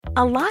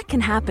A lot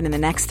can happen in the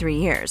next 3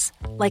 years.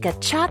 Like a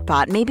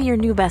chatbot may be your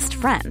new best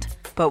friend.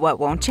 But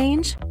what won't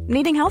change?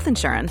 Needing health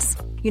insurance.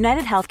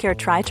 United Healthcare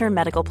Tri-Term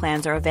Medical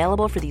Plans are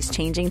available for these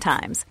changing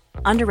times.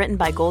 Underwritten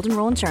by Golden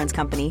Rule Insurance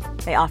Company,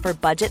 they offer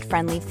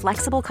budget-friendly,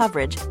 flexible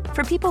coverage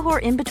for people who are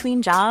in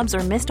between jobs or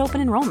missed open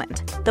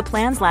enrollment. The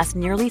plans last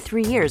nearly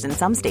 3 years in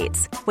some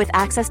states, with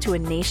access to a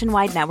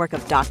nationwide network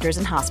of doctors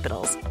and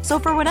hospitals. So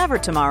for whatever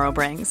tomorrow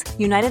brings,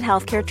 United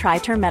Healthcare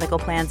Tri-Term Medical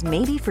Plans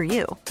may be for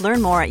you.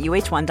 Learn more at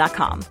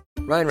uh1.com.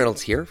 Ryan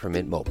Reynolds here from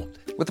Mint Mobile.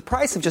 With the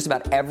price of just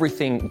about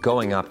everything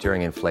going up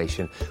during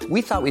inflation,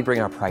 we thought we'd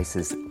bring our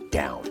prices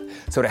down.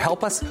 So to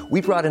help us,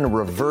 we brought in a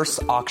reverse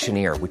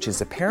auctioneer, which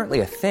is apparently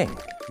a thing.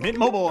 Mint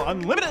Mobile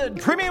Unlimited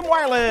Premium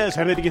Wireless.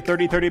 How to get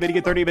 30, 30, bit to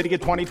get 30, bit to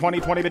get 20,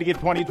 20, 20, bit to get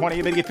 20,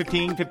 20, bit to get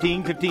 15,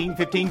 15, 15,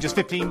 15, just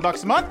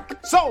 $15 a month?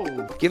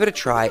 Sold! Give it a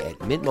try at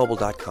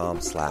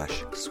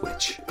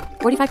mintmobile.com/switch.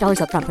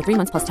 $45 up front for 3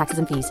 months plus taxes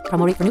and fees.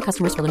 Promo rate for new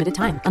customers for limited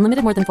time.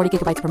 Unlimited more than 40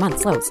 gigabytes per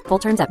month. Slows full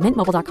terms at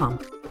mintmobile.com.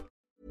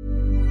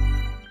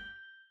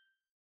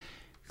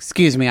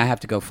 Excuse me, I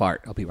have to go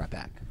fart. I'll be right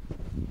back.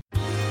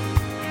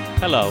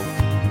 Hello,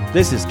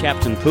 this is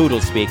Captain Poodle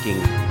speaking.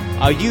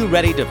 Are you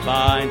ready to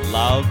find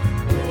love?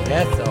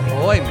 Yes,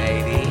 ahoy,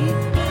 matey.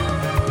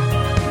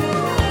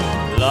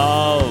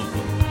 Love.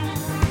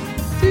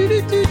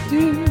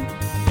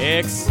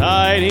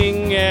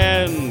 Exciting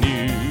and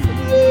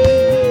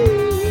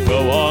new.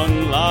 Go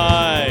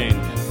online.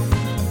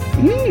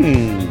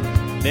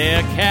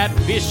 They're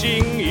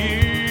catfishing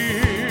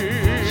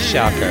you.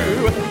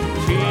 Shocker.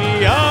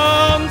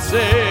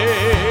 Fiancé.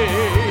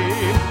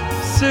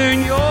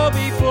 Soon you'll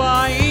be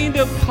flying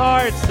to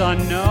parts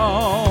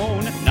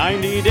unknown.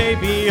 90-day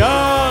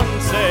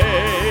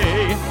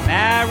Beyonce.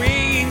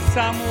 Marrying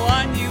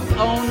someone you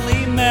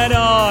only met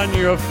on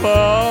your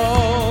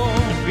phone.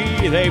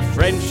 Be they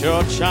French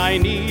or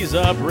Chinese,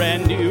 a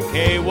brand new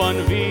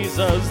K1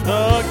 visa's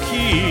the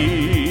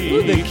key.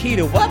 Ooh, the key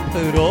to what,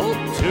 Poodle?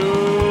 To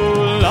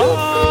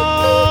love.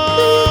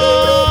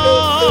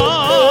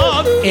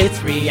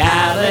 It's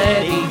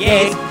reality,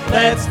 yes,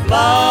 let's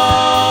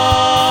love.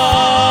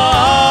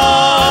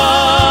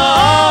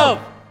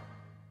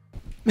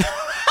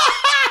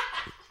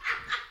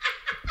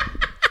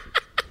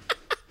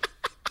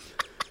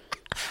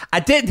 I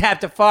didn't have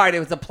to fart. It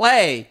was a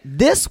play.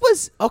 This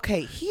was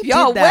okay.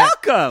 Y'all,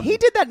 welcome. He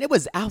did that, and it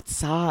was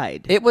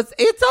outside. It's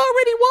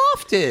already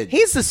wafted.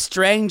 He's a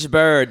strange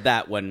bird.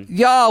 That one.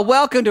 Y'all,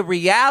 welcome to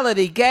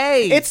Reality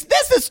Gaze.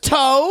 This is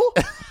Toe.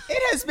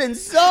 It has been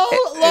so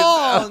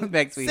long it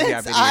makes me since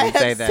happy to I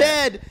say have that.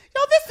 said,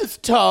 "Yo, this is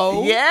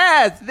Toe."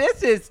 Yes,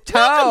 this is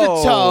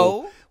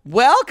Toe.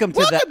 Welcome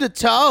to Toe. Welcome to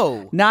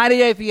Toe. 90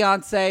 Day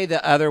Fiancé,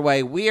 the other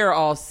way. We are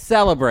all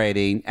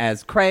celebrating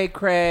as Cray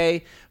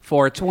Cray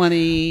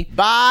 420.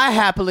 Bye,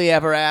 happily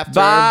ever after.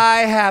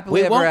 Bye,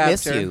 happily ever after. We won't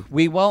miss you.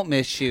 We won't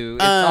miss you.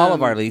 It's all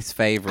of our least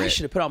favorite. I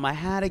should have put on my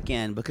hat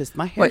again because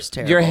my hair's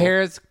terrible. Your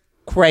hair is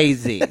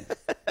crazy.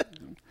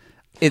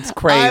 It's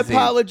crazy. I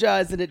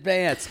apologize in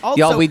advance. Also,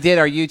 y'all, we did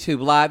our YouTube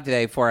live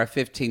today for our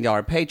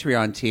 $15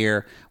 Patreon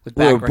tier with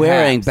backward we're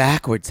wearing hats.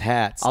 backwards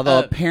hats. Although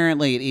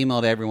apparently it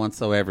emailed everyone,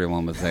 so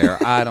everyone was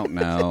there. I don't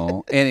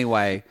know.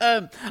 Anyway,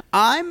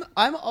 I'm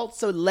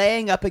also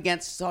laying up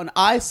against some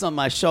ice on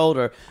my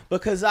shoulder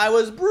because I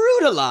was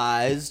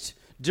brutalized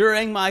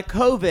during my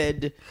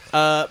COVID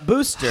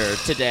booster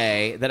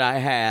today that I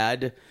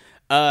had.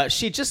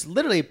 She just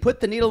literally put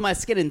the needle in my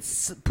skin and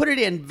put it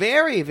in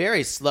very,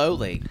 very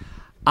slowly.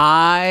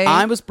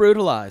 I was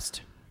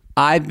brutalized.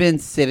 I've been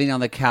sitting on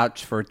the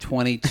couch for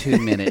 22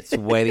 minutes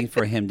waiting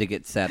for him to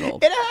get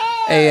settled. It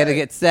hurts. He had to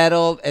get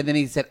settled, and then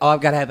he said, "Oh, I've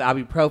got to have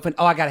ibuprofen.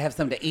 Oh, I got to have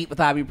something to eat with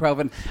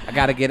ibuprofen. I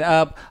got to get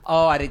up.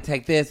 Oh, I didn't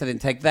take this. I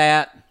didn't take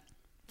that."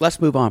 Let's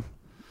move on.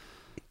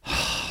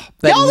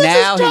 But Yo, this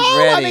now is he's Joe.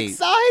 ready. I'm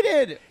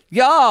excited.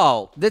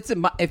 Yo,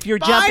 if you're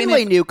jumping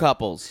Finally, in, new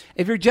couples.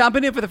 If you're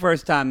jumping in for the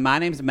first time, my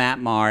name's Matt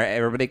Maher.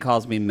 Everybody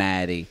calls me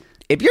Maddie.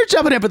 If you're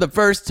jumping in for the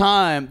first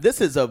time,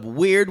 this is a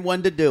weird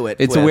one to do it.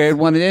 It's a weird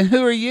one. And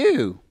who are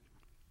you?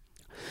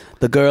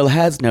 The girl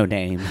has no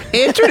name.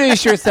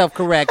 Introduce yourself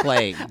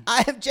correctly.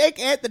 I am Jake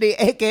Anthony,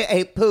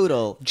 a.k.a.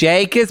 Poodle.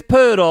 Jake is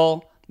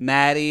Poodle.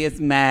 Maddie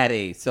is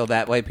Maddie. So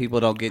that way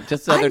people don't get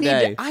just the other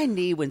day. I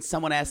need when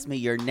someone asks me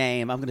your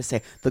name, I'm going to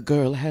say, the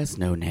girl has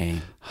no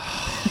name.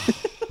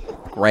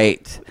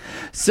 Great.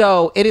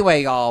 So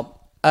anyway,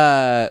 y'all,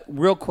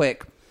 real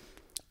quick,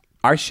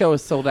 our show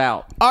is sold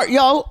out. Our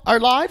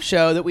live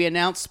show that we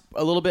announced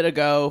a little bit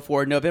ago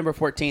for November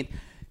 14th.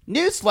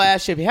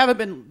 Newsflash: if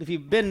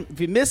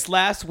you missed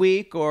last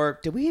week,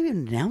 or did we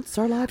even announce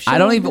our live show? I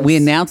don't even. We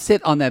announced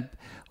it on the.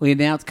 We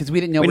announced because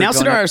we didn't know. We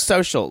announced it on our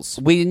socials.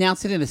 We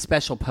announced it in a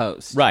special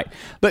post, right?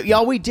 But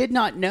y'all, we did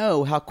not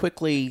know how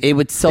quickly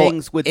things would sell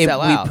We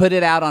out. put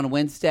it out on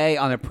Wednesday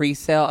on a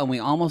pre-sale, and we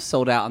almost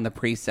sold out on the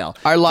pre-sale.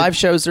 Our live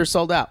shows are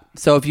sold out.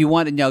 So if you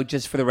want to know,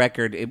 just for the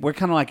record, we're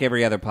kind of like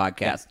every other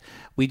podcast.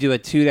 We do a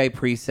 2-day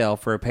pre-sale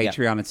for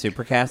Patreon and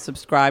Supercast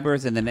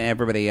subscribers, and then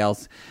everybody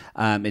else.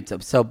 But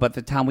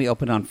the time we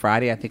opened on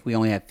Friday, I think we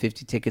only had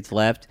 50 tickets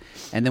left,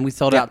 and then we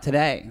sold out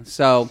today.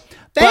 So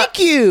Thank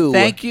you.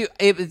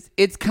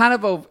 It's kind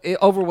of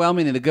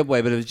overwhelming in a good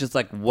way, but it was just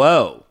like,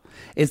 whoa.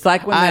 It's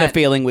like when I had a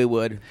feeling we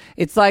would.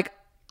 It's like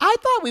I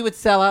thought we would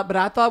sell out, but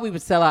I thought we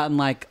would sell out in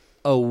like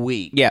a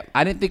week. Yeah.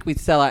 I didn't think we'd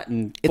sell out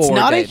in 3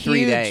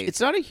 days. It's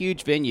not a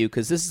huge venue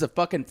because this is the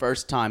fucking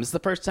first time. It's the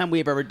first time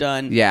we've ever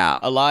done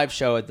a live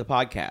show at the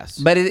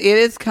podcast. But it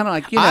is kind of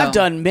like, I've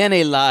done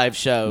many live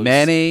shows.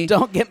 Many.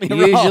 Don't get me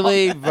wrong.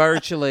 Usually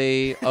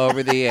virtually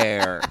over the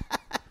air.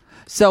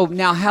 So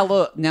now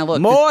look.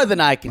 More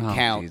than I can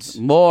count. Geez,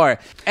 more.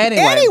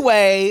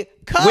 Anyway,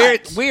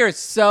 cut. We are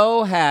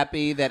so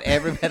happy that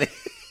everybody...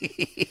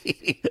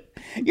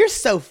 You're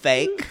so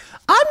fake.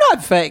 I'm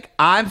not fake.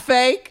 I'm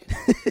fake.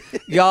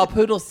 Y'all,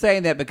 Poodle's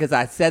saying that because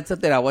I said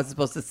something I wasn't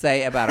supposed to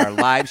say about our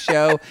live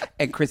show,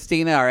 and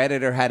Christina, our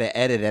editor, had to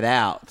edit it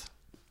out.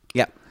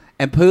 Yep.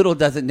 And Poodle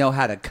doesn't know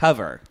how to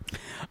cover.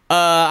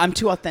 I'm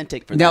too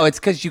authentic for that. No, it's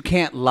because you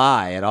can't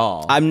lie at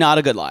all. I'm not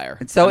a good liar.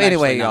 So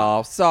anyway,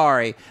 y'all,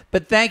 sorry.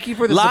 But thank you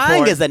for the support.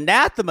 Lying is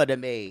anathema to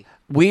me.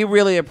 We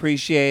really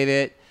appreciate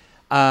it.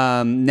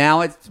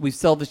 Now we've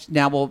sold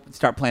now we'll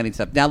start planning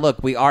stuff. Now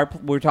look,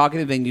 we're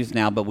talking to venues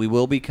now, but we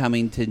will be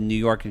coming to New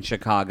York and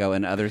Chicago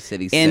and other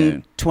cities soon.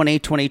 In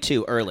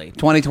 2022, early.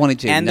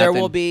 2022. And there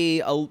will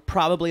be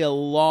probably a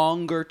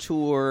longer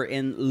tour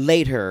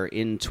later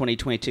in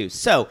 2022.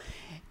 So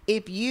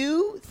if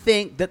you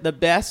think that the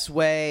best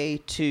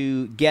way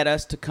to get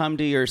us to come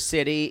to your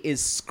city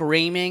is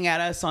screaming at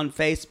us on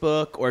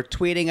Facebook or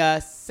tweeting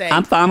us saying,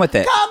 I'm fine with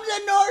it. Come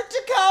to North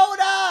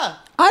Dakota.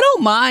 I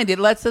don't mind. It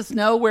lets us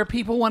know where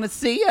people want to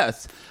see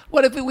us.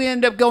 What if we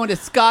end up going to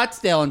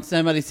Scottsdale and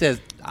somebody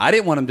says, I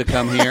didn't want them to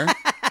come here?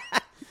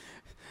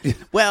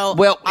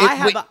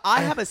 I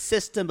have a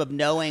system of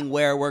knowing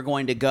where we're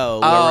going to go.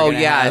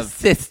 A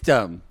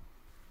system.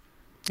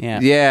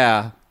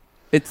 Yeah.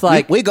 It's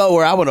like we go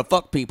where I want to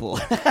fuck people.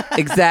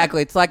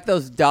 Exactly. It's like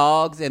those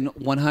dogs in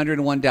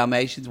 101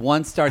 Dalmatians.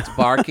 One starts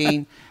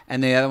barking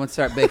and the other one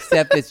starts,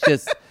 except it's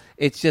just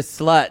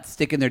sluts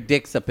sticking their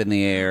dicks up in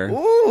the air.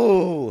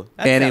 Ooh.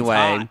 That sounds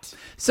hot.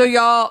 So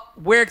y'all,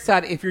 we're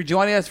excited. If you're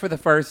joining us for the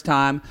first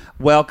time,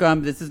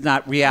 welcome. This is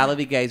not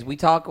Reality Gaze. We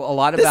talk a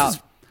lot about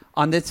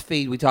on this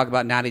feed. We talk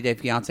about 90 Day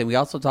Fiancé. We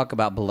also talk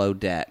about Below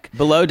Deck.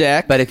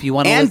 But if you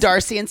want to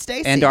Darcy and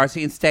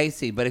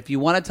Stacey. But if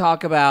you want to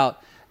talk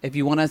about, if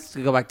you want us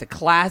to go back to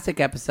classic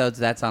episodes,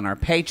 that's on our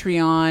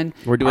Patreon.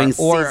 We're doing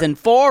season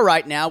 4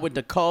 right now with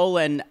Nicole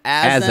and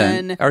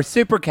Azen. Our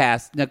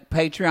Supercast,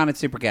 Patreon and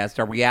Supercast,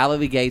 our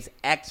Reality Gaze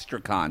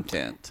extra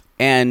content.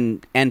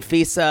 And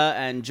Fisa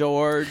and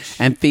George.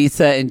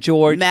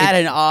 Matt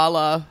and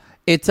Ala.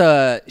 It's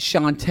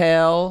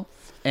Chantel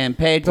and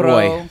Pedro.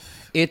 Boy.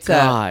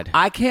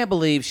 I can't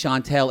believe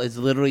Chantel is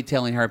literally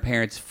telling her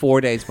parents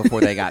 4 days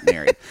before they got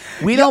married.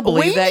 We don't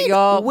believe that,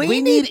 y'all. We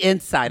need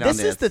insight on this.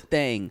 This is the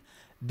thing.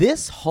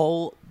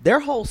 Their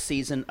whole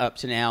season up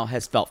to now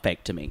has felt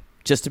fake to me.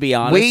 Just to be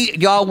honest,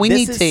 we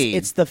need tea.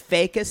 It's the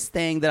fakest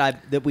thing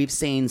that we've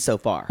seen so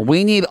far.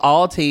 We need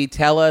all tea.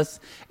 Tell us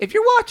if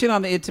you're watching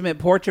on the Intimate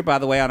Portrait. By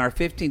the way, on our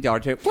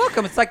 $15 trip,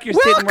 welcome. It's like you're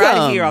sitting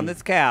right here on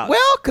this couch.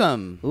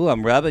 Welcome. Ooh,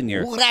 I'm rubbing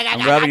your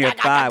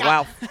thigh.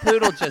 Wow,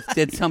 Poodle just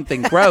did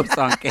something gross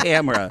on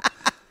camera.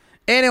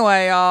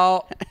 Anyway,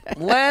 y'all,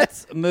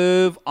 let's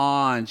move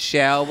on,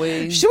 shall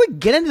we? Should we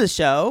get into the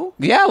show?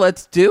 Yeah,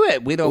 let's do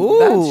it.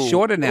 That's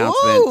short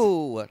announcements.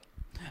 Ooh.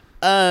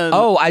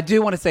 I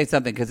do want to say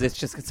something because it's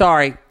just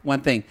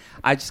one thing.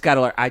 I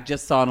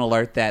just saw an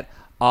alert that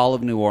all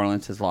of New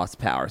Orleans has lost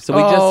power.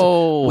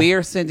 So we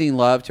are sending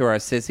love to our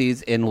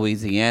sissies in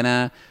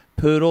Louisiana.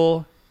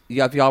 Poodle,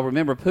 if y'all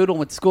remember, Poodle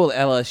went to school at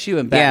LSU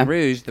in Baton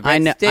Rouge. The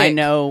Red Stick. I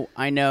know.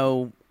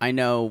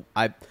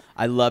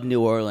 I love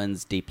New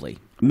Orleans deeply.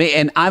 Me,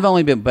 and I've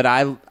only been, but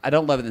I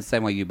don't love it the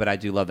same way you, but I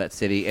do love that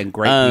city and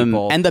great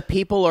people. And the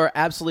people are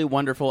absolutely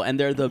wonderful, and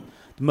they're the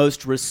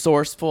most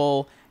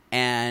resourceful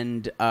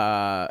and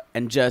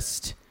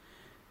just,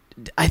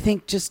 I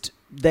think just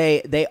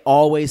they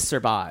always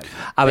survive.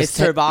 They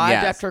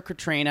survived after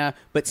Katrina,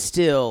 but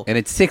still. And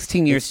it's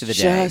 16 years to the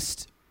day.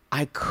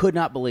 I could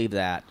not believe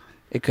that.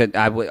 It could.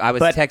 I was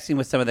texting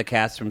with some of the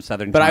cast from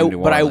Southern New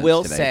Orleans. But I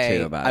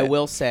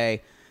will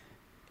say,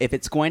 if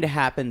it's going to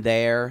happen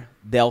there,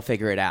 they'll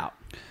figure it out.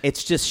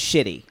 It's just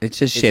shitty. It's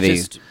just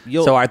shitty.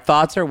 So our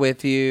thoughts are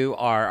with you.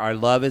 Our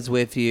love is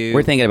with you.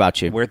 We're thinking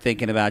about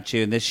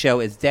you. And this show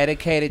is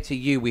dedicated to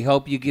you. We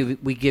hope we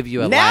give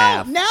you a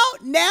laugh.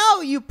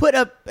 Now you put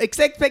a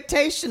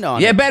expectation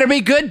on it. Yeah, better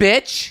be good,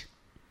 bitch.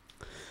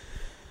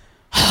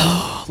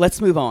 Let's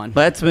move on.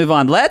 Let's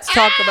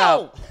talk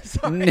about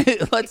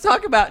let's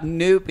talk about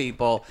new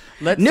people.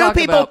 New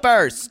people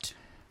first.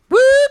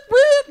 Whoop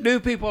whoop. New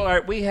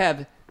people we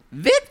have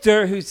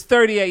Victor, who's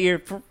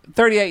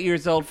 38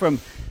 years old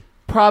from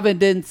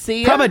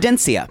Providencia.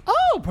 Providencia.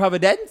 Oh,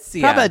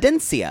 Providencia.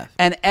 Providencia.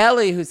 And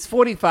Ellie, who's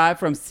 45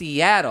 from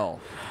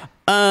Seattle.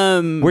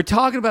 We're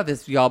talking about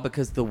this, y'all,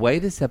 because the way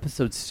this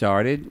episode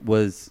started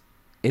was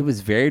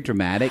very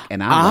dramatic,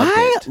 and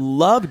I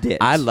loved it.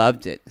 I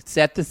loved it.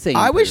 Set the scene.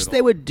 I wish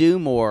they would do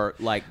more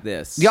like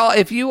this. Y'all,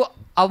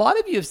 a lot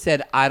of you have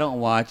said, I don't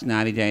watch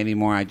 90 Day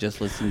anymore. I just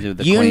listen to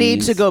the You Queens.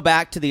 need to go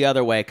back to The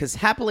Other Way, because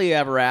Happily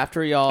Ever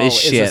After, y'all,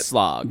 is a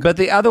slog. But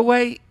The Other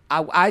Way,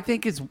 I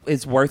think is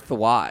worth the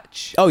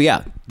watch. Oh,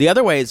 yeah. The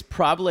Other Way is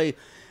probably...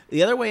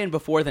 The Other Way and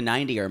Before the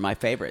 90 are my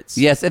favorites.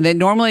 Yes, and then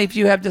normally if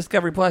you have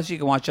Discovery Plus, you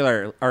can watch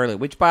it early,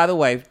 which, by the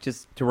way,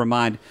 just to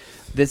remind,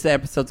 this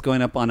episode's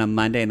going up on a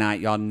Monday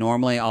night, y'all.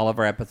 Normally all of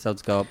our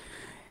episodes go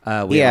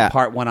up. We have a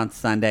part 1 on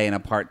Sunday and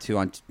a part 2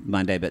 on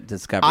Monday, but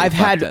Discovery I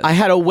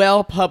had a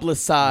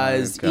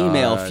well-publicized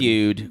email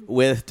feud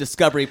with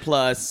Discovery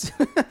Plus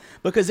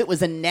because it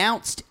was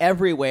announced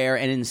everywhere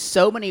and in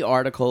so many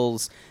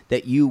articles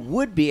that you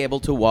would be able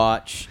to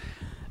watch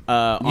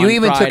on You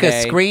even Friday. took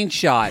a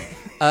screenshot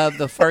of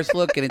the first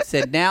look, and it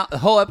said now the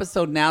whole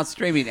episode now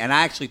streaming. And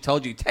I actually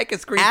told you, take a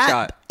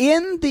screenshot.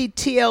 In the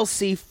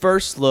TLC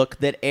first look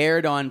that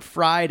aired on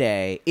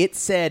Friday, it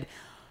said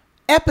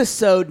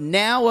episode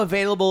now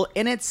available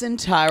in its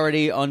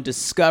entirety on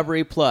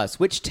Discovery Plus,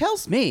 which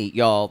tells me,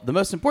 y'all, the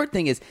most important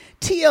thing is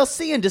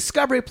TLC and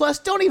Discovery Plus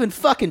don't even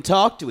fucking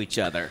talk to each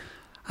other.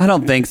 I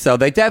don't think so.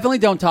 They definitely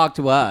don't talk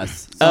to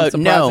us. So I'm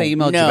surprised they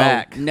emailed you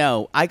back.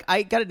 No,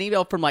 I got an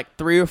email from like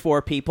 3 or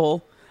 4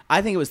 people.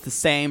 I think it was the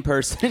same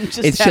person.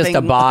 It's just a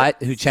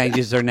bot who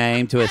changes their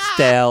name to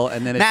Estelle,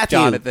 and then it's Matthew,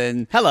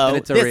 Jonathan. hello,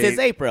 this is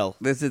April.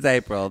 This is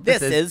April.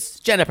 This is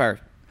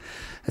Jennifer.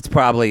 That's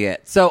probably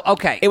it. So,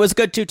 okay. It was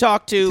good to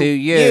talk to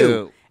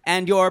you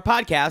and your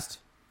podcast,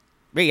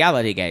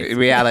 Reality Games.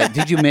 Reality.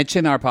 Did you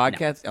mention our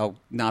podcast? No. Oh,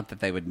 not that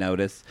they would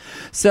notice.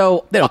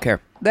 So they don't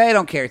care. They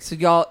don't care. So,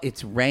 y'all,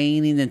 it's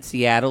raining in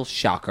Seattle.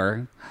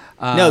 Shocker.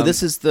 No,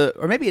 this is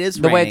or maybe it is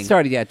the raining. way it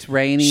started. Yeah, it's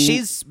raining.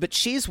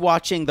 She's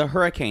watching the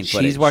hurricane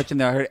footage. She's watching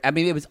the. I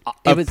mean, it was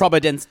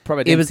Providencia.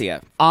 It was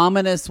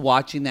ominous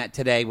watching that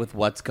today with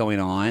what's going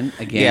on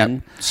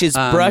again. Yeah. She's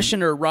brushing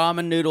her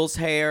ramen noodles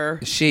hair.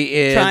 She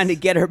is trying to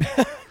get her.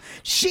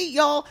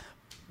 Y'all.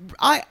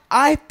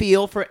 I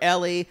feel for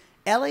Ellie.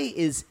 Ellie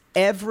is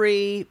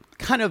Ellie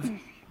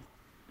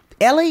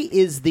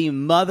is the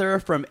mother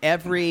from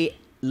every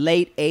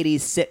late 80s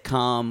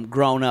sitcom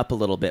grown up a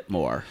little bit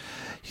more.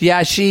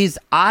 Yeah,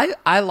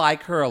 I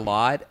like her a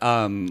lot.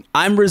 I'm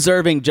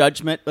reserving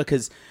judgment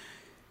because,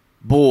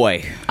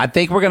 boy, I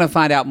think we're going to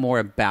find out more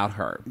about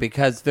her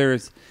because there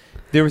was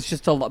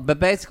just a lot.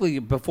 But basically,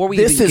 before we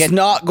this is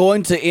not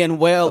going to end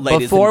well,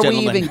 ladies and gentlemen. Before we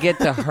even get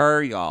to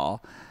her,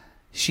 y'all,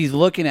 she's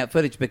looking at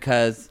footage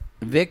because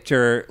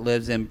Victor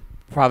lives in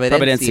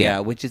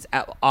Providencia, which is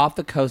off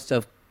the coast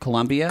of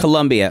Colombia,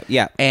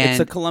 yeah. And it's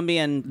a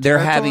Colombian They're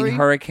territory? having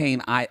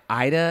Hurricane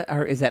Ida,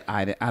 or is that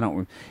Ida? I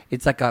don't.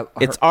 It's like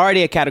it's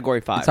already a Category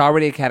 5. It's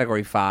already a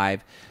Category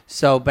 5.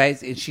 So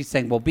basically, she's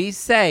saying, "Well, be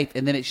safe."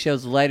 And then it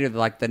shows later,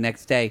 like the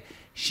next day,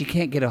 she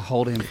can't get a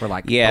hold of him for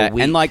like a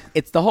week. And like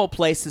it's the whole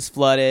place is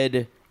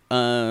flooded.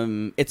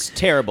 It's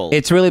terrible.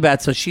 It's really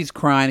bad. So she's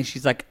crying.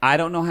 She's like, "I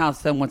don't know how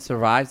someone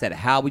survives that.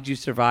 How would you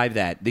survive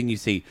that?" Then you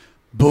see,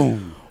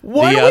 boom,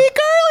 1 week earlier.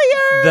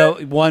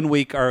 1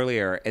 week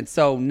earlier. And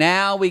so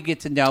now we get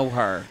to know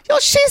her. Yo,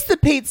 she's the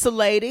pizza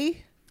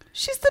lady.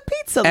 She's the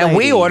pizza lady. And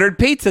we ordered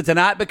pizza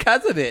tonight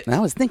because of it. And I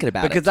was thinking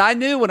about because I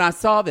knew when I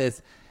saw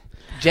this,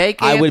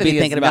 Jake Anthony would be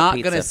thinking is about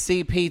not going to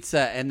see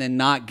pizza and then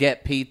not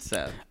get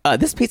pizza.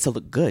 This pizza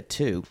looked good,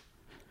 too.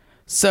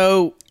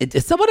 So...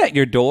 Is someone at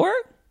your door?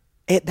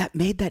 That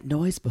made that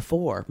noise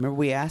before. Remember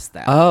we asked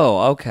that.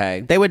 Oh,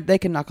 okay. They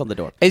can knock on the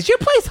door. Is your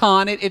place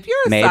haunted? If you're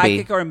a Maybe.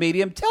 Psychic or a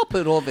medium, tell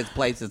Poodle if his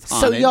place is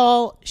haunted. So,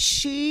 y'all,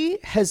 she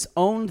has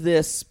owned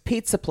this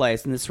pizza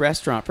place and this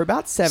restaurant for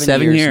about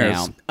 7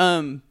 years now.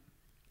 And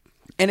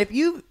if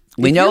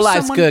we know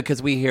life's good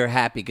because we hear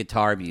happy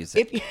guitar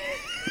music.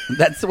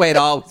 That's the way it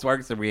always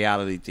works in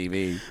reality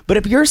TV. But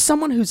if you're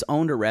someone who's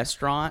owned a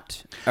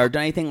restaurant or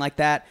done anything like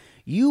that,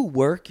 you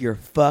work your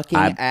fucking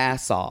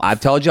ass off. I've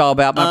told y'all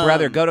about my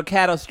brother. Go to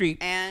Caddo Street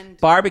and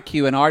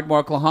Barbecue in Ardmore,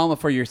 Oklahoma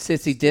for your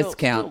sissy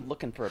discount. Still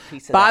looking for a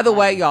piece of By that the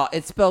way, money. y'all,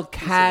 it's spelled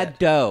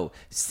Caddo.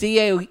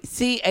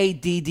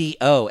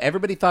 Caddo.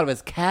 Everybody thought it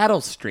was Cattle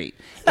Street.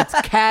 It's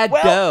Caddo.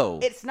 Well,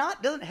 it's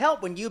not. Doesn't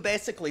help when you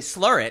basically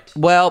slur it.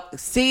 Well,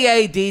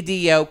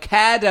 Caddo,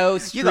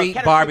 Caddo Street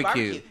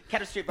Barbecue.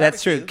 Caddo Street Barbecue.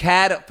 That's true.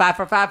 Caddo, 5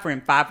 for 5 for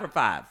him. 5 for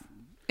 5.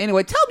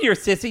 Anyway, tell me you're a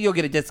sissy. You'll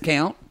get a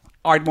discount.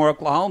 Ardmore,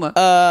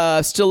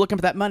 Oklahoma. Still looking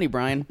for that money,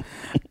 Brian.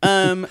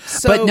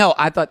 But no,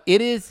 I thought it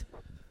is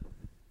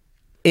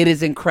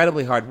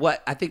incredibly hard.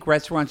 What I think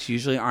restaurants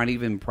usually aren't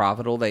even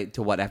profitable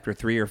after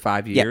 3 or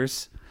 5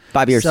 years. Yeah,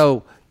 5 years.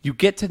 So you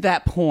get to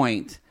that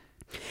point,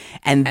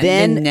 and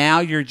then now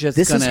you're just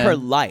this is her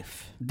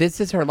life. This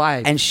is her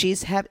life, and she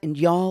is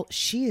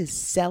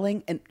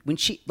selling. And when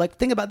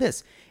think about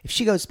this: if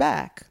she goes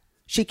back,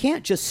 she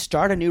can't just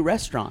start a new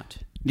restaurant.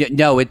 Yeah,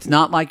 no, it's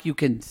not like you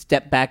can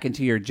step back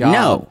into your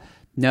job.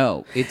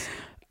 No, it's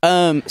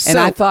And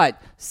I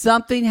thought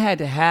something had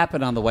to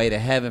happen on the way to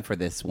heaven for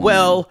this woman.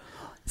 Well,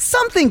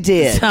 something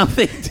did.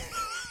 Something.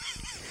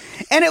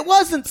 And it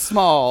wasn't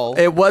small.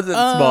 It wasn't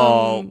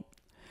small.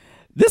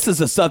 This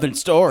is a Southern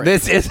story.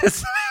 This is a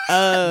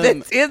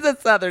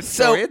Southern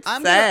story. It's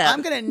sad.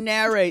 I'm going to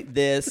narrate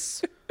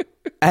this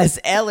as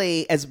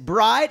Ellie, as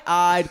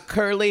bright-eyed,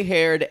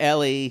 curly-haired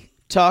Ellie,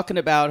 talking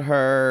about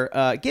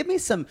her. Give me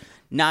some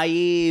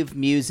naive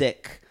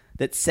music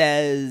that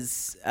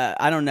says,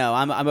 I don't know,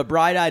 I'm a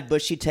bright-eyed,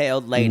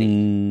 bushy-tailed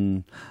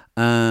lady.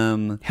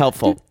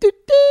 Helpful.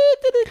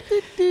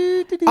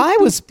 I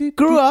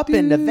grew up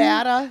in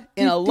Nevada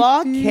in a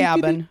log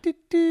cabin.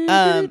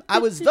 I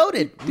was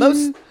voted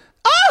most...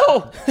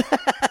 Oh!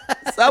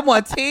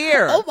 Someone's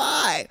here. Oh,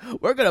 my.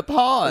 We're going to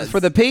pause. For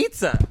the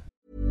pizza.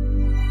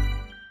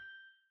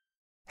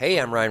 Hey,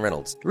 I'm Ryan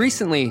Reynolds.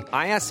 Recently,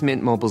 I asked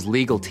Mint Mobile's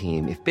legal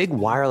team if big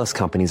wireless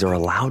companies are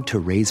allowed to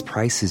raise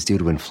prices due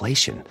to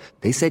inflation.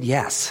 They said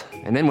yes.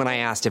 And then when I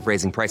asked if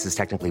raising prices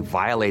technically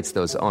violates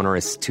those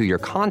onerous 2-year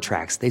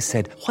contracts, they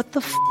said, "What the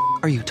f***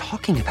 are you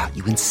talking about,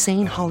 you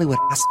insane Hollywood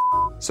ass?"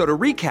 So to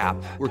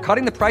recap, we're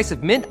cutting the price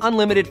of Mint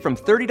Unlimited from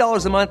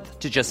 $30 a month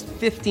to just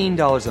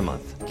 $15 a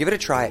month. Give it a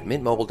try at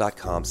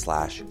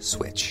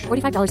mintmobile.com/switch.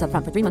 $45 up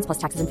front for 3 months plus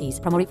taxes and fees.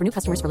 Promo rate for new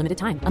customers for limited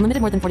time. Unlimited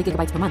more than 40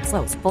 gigabytes per month.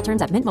 Slows full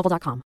terms at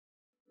mintmobile.com.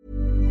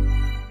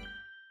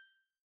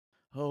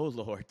 Oh,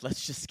 Lord,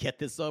 let's just get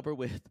this over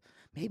with.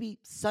 Maybe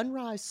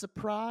sunrise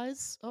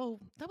surprise? Oh,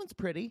 that one's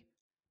pretty.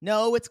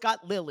 No, it's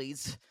got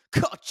lilies.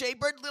 God,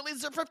 Jaybird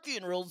lilies are for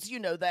funerals. You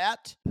know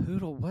that.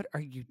 Poodle, what are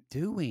you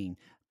doing?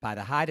 By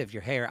the height of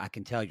your hair, I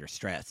can tell you're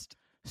stressed.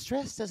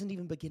 Stress doesn't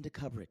even begin to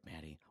cover it,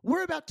 Maddie.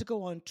 We're about to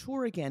go on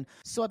tour again,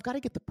 so I've got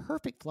to get the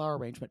perfect flower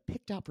arrangement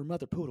picked out for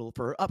Mother Poodle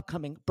for her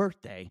upcoming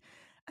birthday.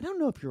 I don't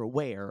know if you're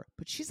aware,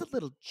 but she's a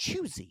little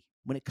choosy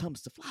when it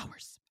comes to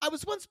flowers. I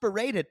was once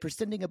berated for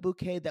sending a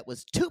bouquet that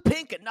was too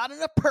pink and not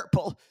enough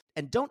purple.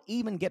 And don't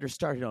even get her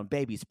started on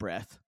baby's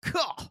breath.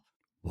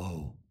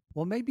 Whoa.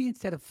 Well, maybe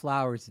instead of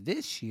flowers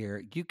this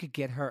year, you could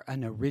get her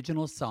an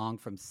original song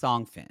from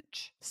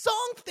Songfinch.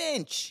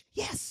 Songfinch!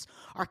 Yes!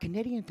 Our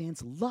Canadian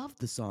fans loved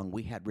the song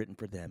we had written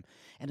for them.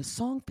 And a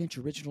Songfinch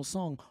original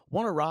song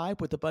won't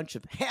arrive with a bunch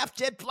of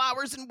half-dead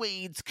flowers and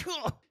weeds.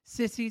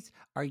 Sissies,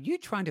 are you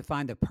trying to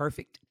find the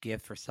perfect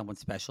gift for someone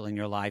special in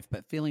your life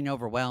but feeling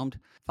overwhelmed?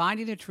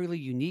 Finding a truly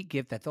unique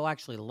gift that they'll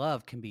actually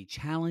love can be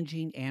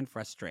challenging and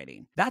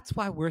frustrating. That's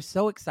why we're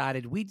so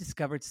excited we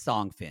discovered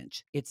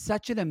Songfinch. It's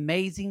such an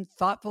amazing,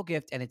 thoughtful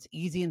gift, and it's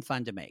easy and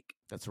fun to make.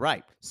 That's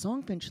right.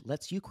 Songfinch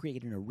lets you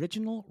create an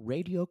original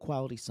radio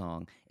quality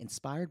song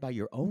inspired by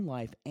your own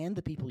life and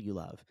the people you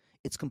love.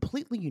 It's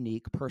completely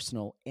unique,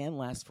 personal, and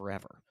lasts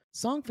forever.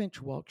 Songfinch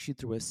walks you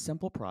through a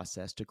simple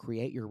process to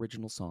create your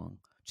original song.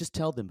 Just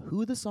tell them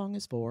who the song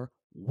is for,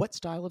 what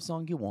style of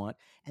song you want,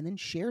 and then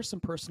share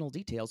some personal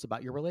details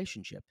about your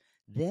relationship.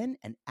 Then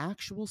an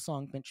actual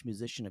Songfinch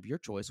musician of your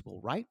choice will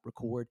write,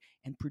 record,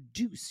 and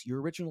produce your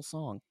original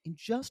song in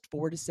just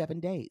 4 to 7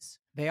 days.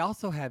 They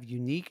also have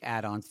unique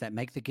add-ons that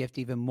make the gift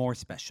even more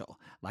special,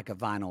 like a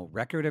vinyl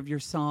record of your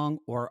song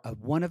or a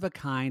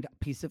one-of-a-kind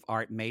piece of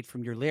art made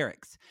from your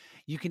lyrics.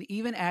 You can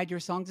even add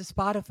your song to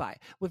Spotify.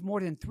 With more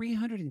than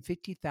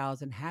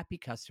 350,000 happy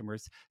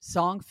customers,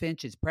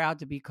 Songfinch is proud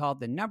to be called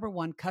the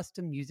 #1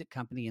 custom music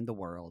company in the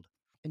world.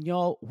 And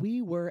y'all,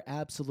 we were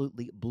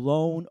absolutely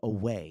blown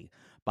away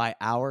by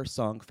our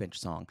Songfinch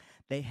song.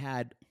 They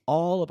had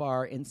all of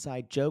our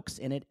inside jokes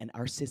in it, and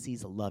our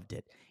sissies loved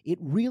it. It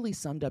really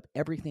summed up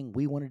everything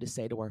we wanted to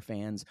say to our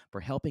fans for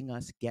helping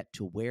us get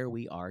to where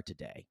we are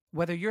today.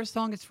 Whether your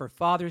song is for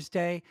Father's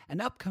Day, an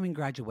upcoming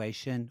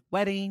graduation,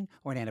 wedding,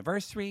 or an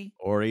anniversary,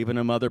 or even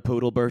a Mother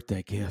Poodle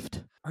birthday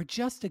gift, or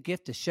just a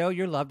gift to show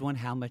your loved one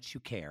how much you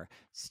care,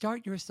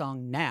 start your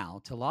song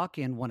now to lock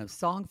in one of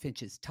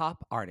Songfinch's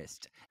top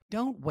artists.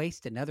 Don't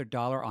waste another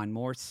dollar on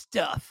more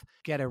stuff.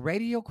 Get a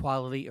radio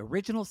quality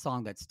original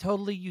song that's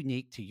totally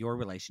unique to your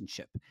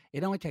relationship.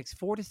 It only takes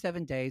 4 to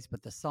 7 days,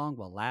 but the song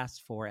will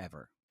last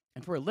forever.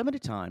 And for a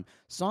limited time,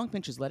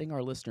 Songfinch is letting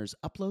our listeners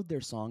upload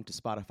their song to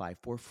Spotify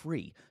for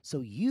free,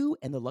 so you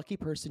and the lucky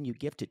person you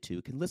gift it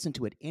to can listen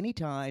to it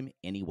anytime,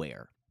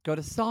 anywhere. Go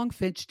to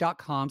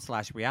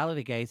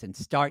songfinch.com/realitygaze and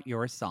start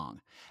your song.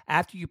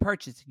 After you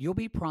purchase, you'll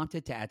be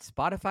prompted to add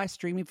Spotify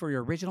streaming for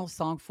your original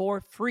song for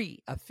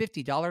free, a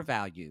 $50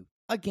 value.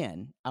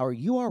 Again, our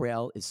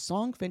URL is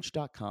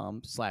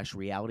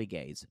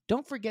songfinch.com/realitygaze.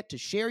 Don't forget to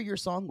share your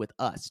song with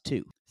us,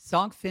 too.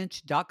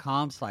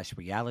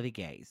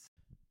 Songfinch.com/realitygaze.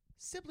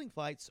 Sibling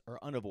fights are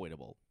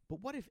unavoidable,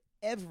 but what if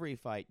every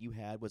fight you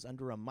had was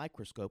under a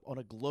microscope on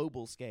a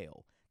global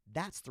scale?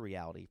 That's the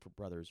reality for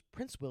brothers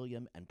Prince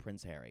William and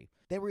Prince Harry.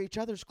 They were each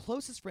other's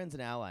closest friends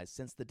and allies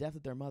since the death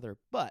of their mother,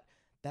 but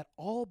that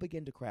all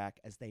began to crack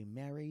as they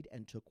married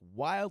and took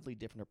wildly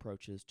different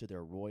approaches to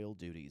their royal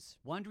duties.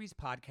 Wondery's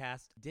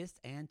podcast, Dis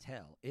and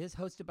Tell, is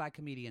hosted by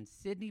comedians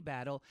Sydney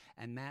Battle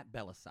and Matt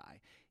Bellassai.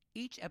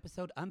 Each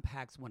episode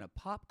unpacks one of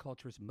pop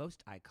culture's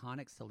most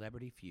iconic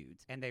celebrity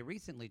feuds, and they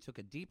recently took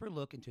a deeper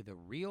look into the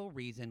real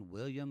reason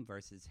William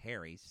versus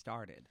Harry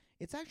started.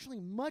 It's actually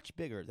much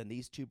bigger than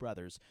these two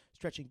brothers,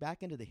 stretching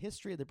back into the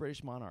history of the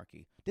British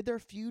monarchy. Did their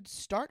feud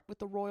start with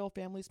the royal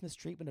family's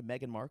mistreatment of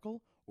Meghan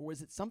Markle, or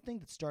was it something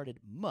that started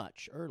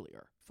much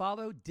earlier?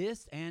 Follow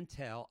Dis and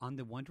Tell on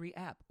the Wondery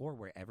app or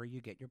wherever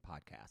you get your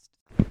podcast.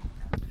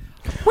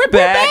 We're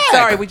back.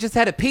 Sorry, we just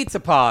had a pizza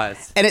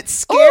pause. And it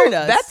scared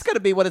us. That's going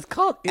to be what it's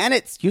called. And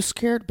you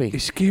scared me. You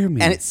scared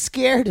me. And it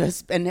scared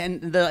us.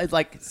 And it's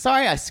like,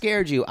 sorry, I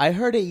scared you. I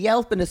heard a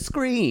yelp and a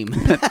scream.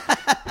 Sorry.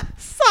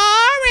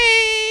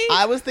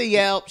 I was the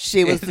yelp.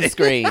 She was the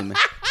scream.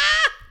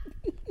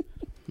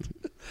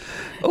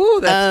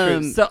 Oh, that's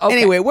true. So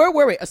anyway, where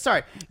were we?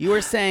 Sorry, you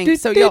were saying.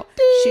 So y'all,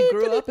 she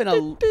grew up in a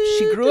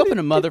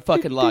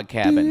motherfucking log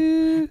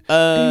cabin.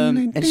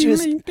 And she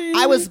was.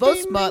 I was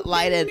voted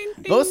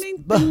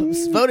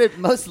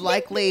most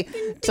likely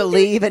to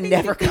leave and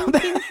never come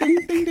back.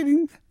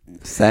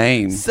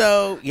 Same.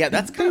 So yeah,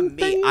 that's kind of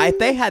me. If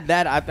they had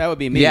that, that would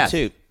be me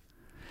too.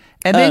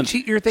 And then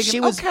you're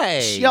thinking,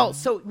 okay.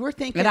 So we're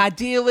thinking an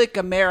idyllic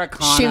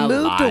Americana. She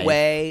moved life.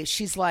 away.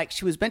 She's like,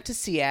 she was went to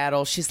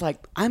Seattle. She's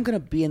like, I'm gonna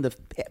be in the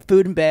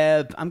food and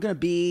bev. I'm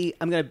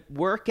gonna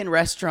work in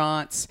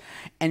restaurants.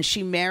 And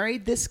she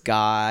married this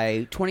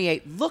guy,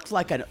 28, looked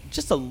like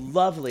just a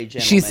lovely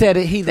gentleman. She said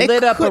he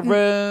lit up a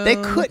room. They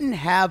couldn't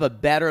have a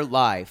better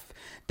life.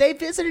 They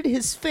visited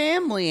his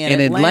family in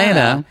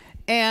Atlanta.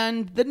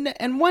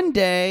 And one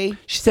day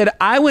she said,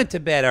 I went to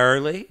bed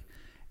early.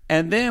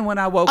 And then when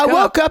I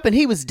woke up and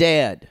he was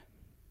dead.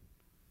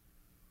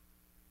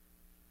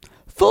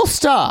 Full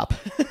stop.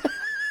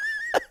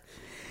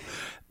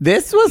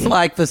 This was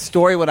like the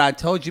story when I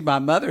told you my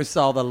mother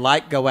saw the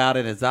light go out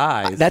in his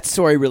eyes. That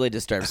story really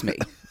disturbs me.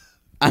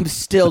 I'm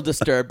still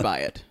disturbed by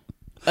it.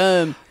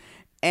 And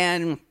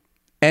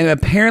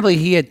apparently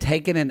he had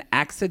taken an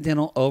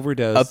accidental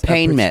overdose of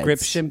pain meds.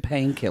 Prescription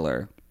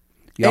painkiller.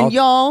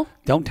 Y'all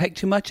don't take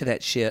too much of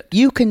that shit.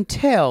 You can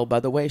tell by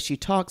the way she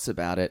talks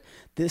about it.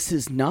 This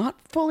is not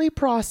fully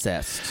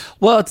processed.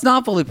 Well, it's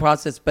not fully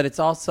processed, but it's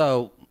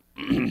also,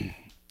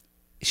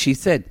 she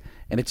said,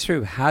 and it's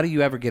true, how do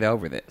you ever get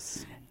over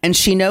this? And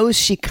she knows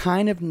she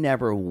kind of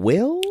never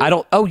will.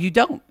 You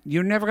don't.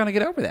 You're never going to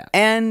get over that.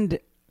 And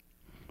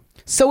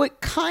so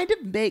it kind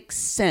of makes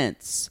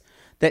sense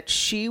that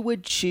she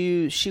would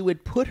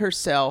put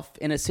herself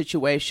in a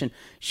situation.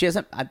 She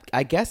hasn't,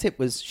 I guess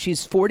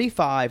she's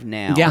 45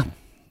 now. Yeah.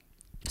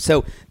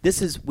 So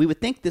we would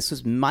think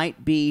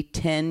might be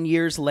 10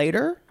 years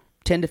later,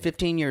 10 to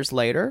 15 years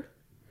later.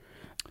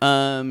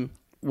 Well,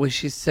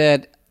 she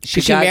said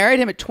she married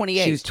him at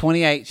 28. She was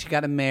 28. She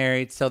got him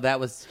married. So that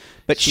was,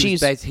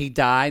 he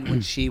died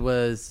when she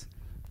was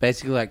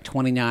basically like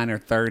 29 or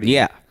 30.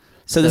 Yeah.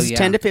 So this is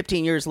 10 to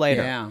 15 years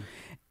later. Yeah.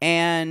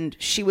 And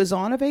she was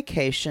on a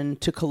vacation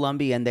to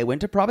Colombia, and they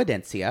went to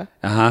Providencia.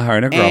 Her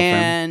and her girlfriend.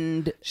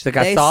 And she's like,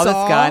 I saw this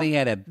guy, and he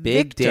had a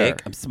big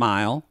dick.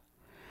 Smile.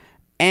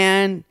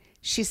 And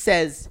she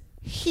says,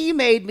 he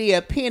made me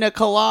a pina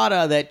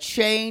colada that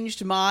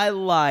changed my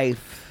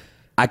life.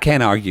 I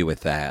can't argue with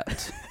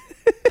that.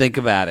 Think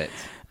about it.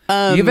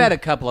 You've had a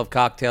couple of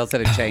cocktails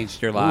that have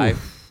changed your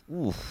life.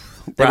 They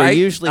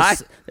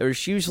were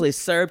usually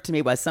served to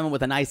me by someone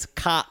with a nice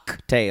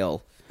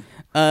cocktail.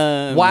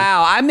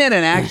 Wow, I meant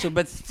an actual,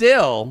 but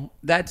still,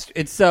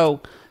 it's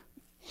so.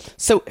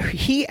 So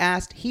he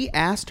asked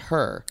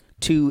her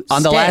to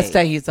on stay. The last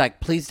day. He's like,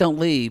 "Please don't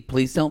leave,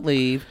 please don't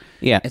leave."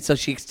 Yeah, and so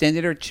she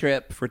extended her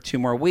trip for 2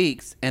 more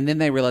weeks, and then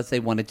they realized they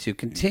wanted to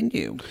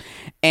continue,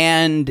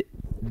 and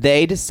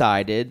they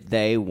decided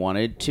they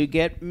wanted to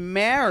get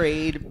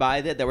married.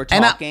 They were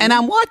talking, and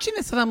I'm watching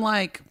this, and I'm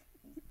like,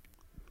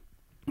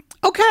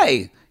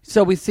 okay,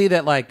 so we see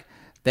that like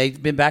they've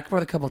been back and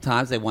forth a couple of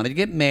times. They wanted to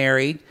get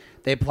married.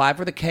 They applied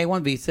for the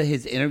K-1 visa.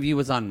 His interview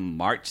was on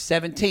March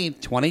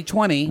 17th,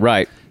 2020.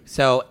 Right.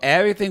 So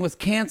everything was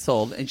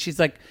canceled. And she's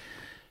like,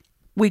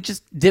 we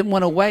just didn't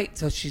want to wait.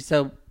 So she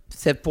said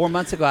 4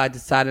 months ago, I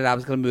decided I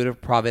was going to move to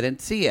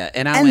Providencia.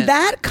 And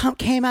that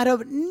came out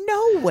of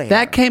nowhere.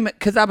 That came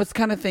because I was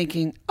kind of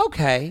thinking,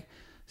 okay,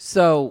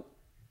 so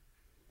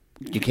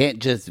you can't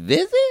just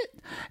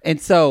visit? And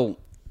so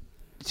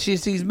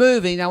she's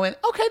moving. I went,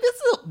 okay,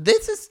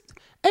 this is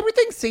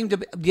everything seemed to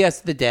be, yes,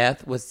 the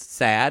death was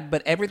sad,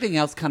 but everything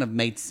else kind of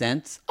made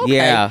sense. Okay,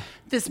 yeah.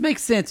 This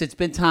makes sense. It's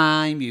been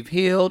time. You've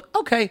healed.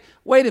 Okay,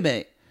 wait a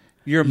minute.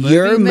 You're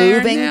moving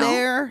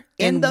there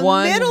in the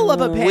middle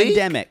of a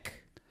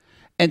pandemic.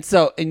 And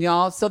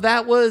y'all, so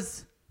that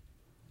was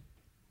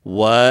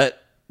what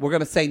we're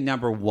going to say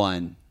number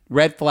 1.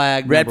 Red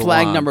flag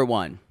number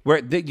one.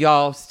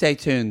 Y'all stay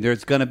tuned.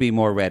 There's going to be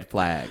more red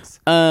flags.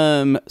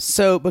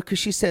 So because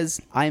she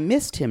says, I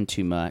missed him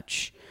too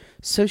much.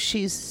 So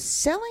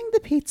selling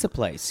the pizza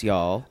place,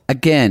 y'all.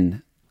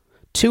 Again.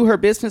 To her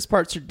business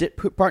partner,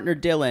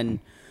 Dylan,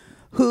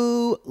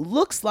 who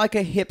looks like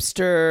a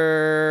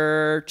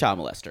hipster child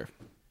molester.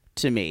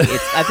 to me.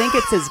 I think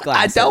it's his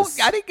glasses.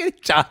 I didn't get a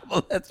child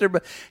molester,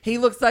 but he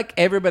looks like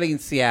everybody in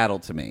Seattle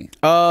to me.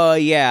 Oh,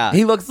 yeah.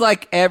 He looks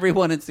like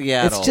everyone in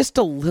Seattle. It's just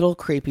a little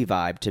creepy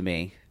vibe to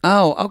me.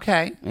 Oh,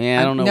 okay.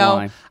 Yeah, I don't know no,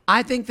 why.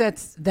 I think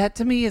that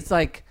to me is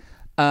like,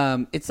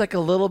 it's like a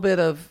little bit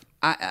of,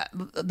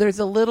 there's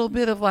a little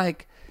bit of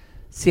like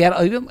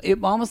Seattle,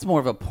 almost more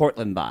of a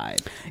Portland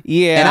vibe.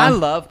 Yeah. And I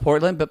love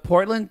Portland, but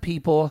Portland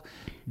people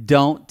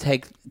don't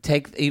take,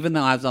 even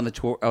though I was on the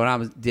tour, when I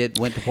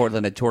went to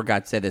Portland, a tour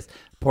guide said this,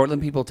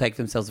 Portland people take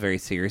themselves very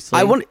seriously.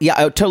 I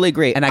totally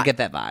agree. And I get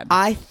that vibe.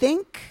 I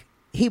think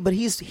he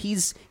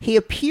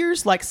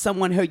appears like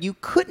someone who you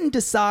couldn't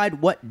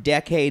decide what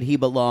decade he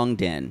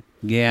belonged in.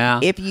 Yeah.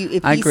 If he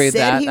agree with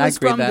said that. he I was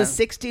agree from with the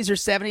that. 60s or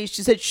 70s,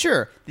 she said,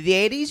 sure. The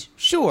 80s,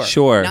 sure.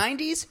 Sure.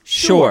 90s,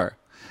 Sure.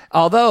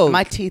 Although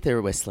My teeth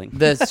are whistling.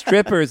 the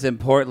strippers in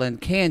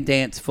Portland can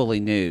dance fully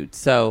nude,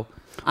 so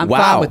I'm Wow.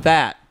 fine with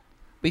that.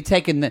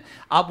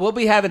 We'll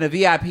be having a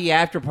VIP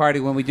after party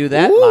when we do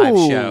that live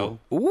show.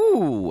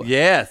 Ooh.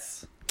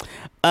 Yes.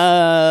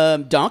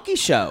 Donkey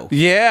show.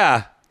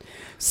 Yeah.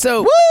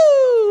 So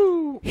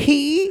Woo!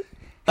 he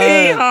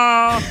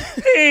Hee-haw!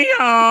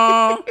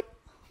 Hee-haw!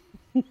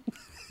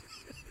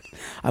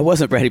 I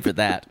wasn't ready for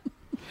that.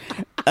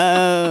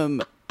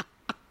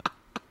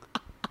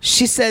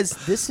 She says,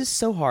 this is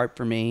so hard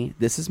for me.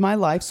 This is my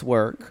life's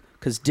work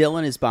because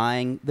Dylan is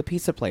buying the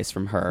pizza place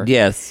from her.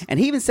 Yes.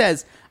 And he even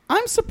says,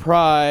 I'm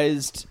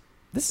surprised.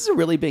 This is a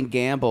really big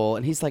gamble.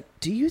 And he's like,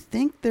 do you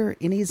think there are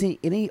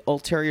any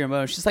ulterior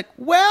motives? She's like,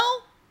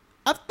 well,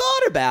 I've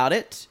thought about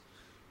it.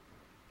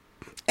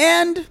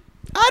 And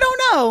I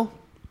don't know.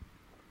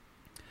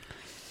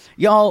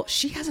 Y'all,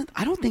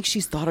 I don't think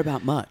she's thought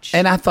about much.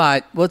 And I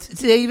thought, well,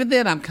 even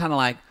then, I'm kind of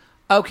like,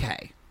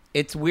 okay,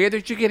 it's weird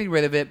that you're getting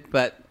rid of it,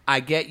 but I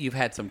get you've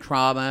had some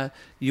trauma.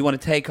 You want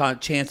to take a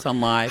chance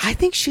on life. I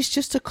think she's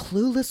just a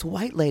clueless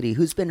white lady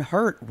who's been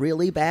hurt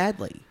really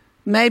badly.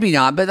 Maybe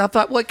not, but I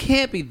thought, well, it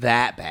can't be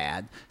that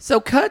bad. So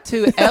cut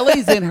to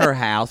Ellie's in her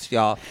house,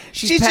 y'all.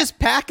 She's just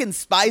packing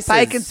spices.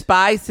 Packing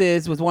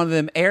spices with one of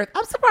them air.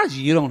 I'm surprised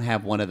you don't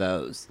have one of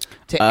those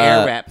to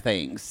air wrap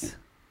things.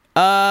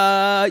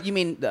 You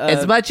mean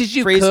as much as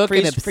you cook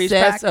and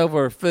obsess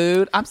over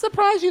food, I'm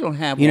surprised you don't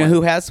have one. You know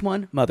who has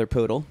one? Mother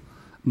Poodle.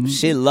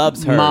 She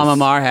loves hers. Mama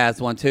Mar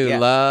has one too. Yeah.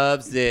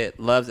 Loves it.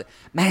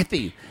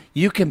 Matthew,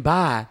 you can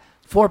buy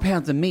 4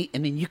 pounds of meat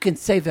and then you can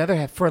save the other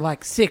half for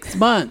like 6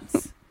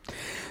 months.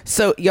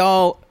 So,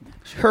 y'all,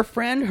 her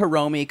friend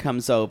Hiromi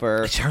comes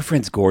over. Her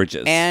friend's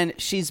gorgeous. And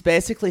she's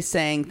basically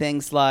saying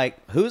things like,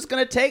 who's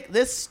going to take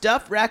this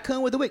stuffed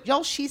raccoon with a wig?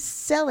 Y'all, she's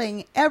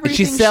selling everything.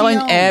 She's selling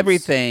she owns,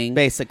 everything.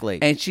 basically.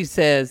 And she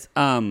says,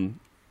 and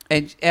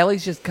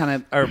Ellie's just kind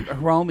of, or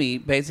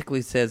Hiromi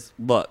basically says,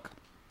 look,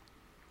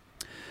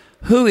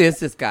 who is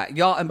this guy?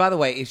 Y'all, and by the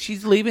way, if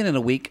she's leaving in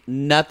a week,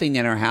 nothing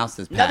in her house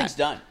is packed. Nothing's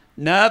done.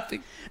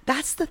 Nothing.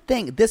 That's the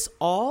thing. This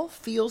all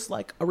feels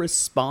like a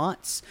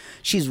response.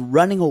 She's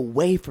running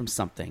away from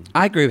something.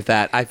 I agree with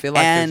that. I feel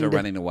like there's a And,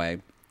 running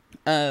away.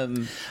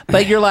 Um,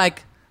 But you're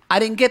like, I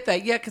didn't get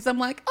that yet because I'm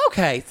like,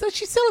 okay, so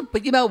she's selling.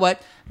 But you know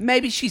what?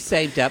 Maybe she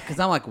saved up because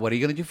I'm like, what are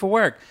you going to do for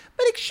work?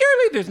 But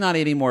surely there's not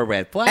any more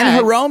red flags.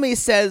 and Hiromi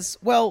says,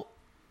 well,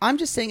 I'm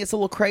just saying it's a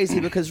little crazy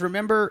because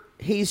remember,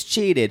 he's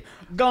cheated.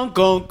 Gong,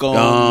 gong,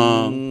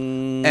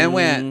 gong. And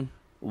went,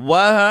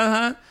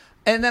 what?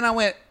 And then I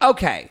went,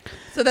 okay.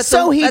 So that's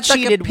He that's like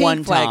a cheated pink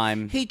one flag.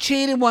 time. He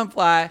cheated one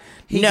flag.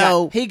 He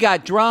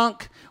got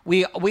drunk.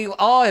 We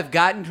all have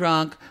gotten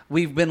drunk.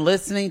 We've been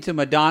listening to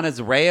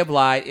Madonna's Ray of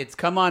Light. It's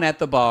come on at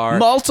the bar.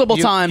 Multiple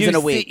times in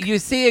a week. You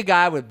see a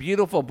guy with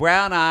beautiful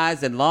brown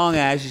eyes and long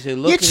eyes. You say,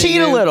 look at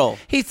cheat a little.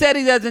 He said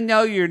he doesn't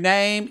know your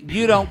name.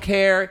 You don't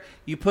care.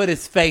 You put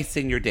his face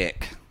in your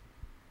dick.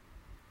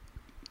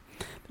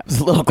 That was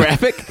a little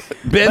graphic.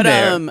 Been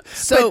there.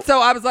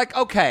 So I was like,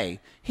 okay.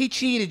 He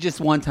cheated just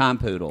one time,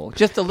 Poodle.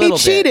 Just a little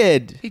bit.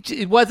 cheated.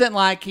 It wasn't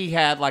like he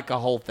had like a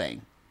whole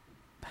thing.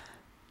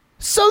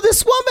 So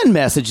this woman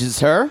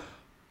messages her,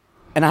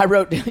 and I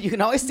wrote down, you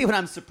can always see when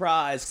I'm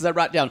surprised, because I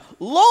wrote down,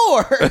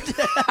 Lord!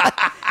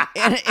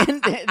 and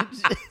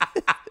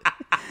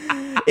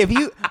if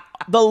you,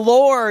 the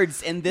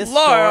Lords in this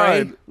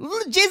story,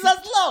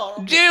 Jesus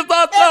Lord!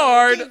 Jesus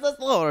Lord! Jesus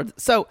Lord!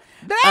 So,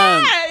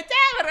 Dave!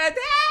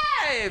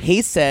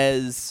 he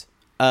says,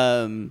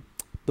 the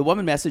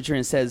woman messaged her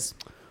and says,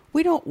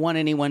 we don't want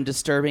anyone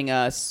disturbing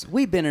us.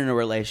 We've been in a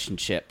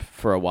relationship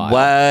for a while.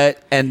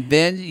 What? And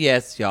then,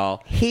 yes,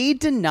 y'all. He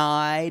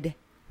denied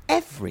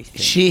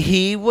everything.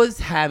 He was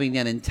having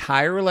an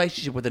entire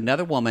relationship with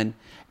another woman,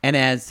 and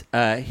as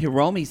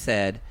Hiromi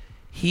said,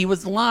 he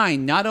was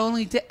lying not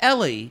only to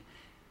Ellie,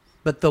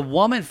 but the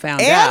woman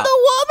found out. And the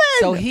woman!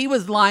 So he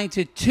was lying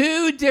to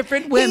 2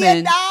 different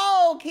women.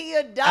 He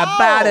a dog.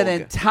 About an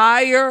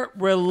entire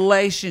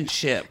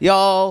relationship.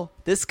 Y'all,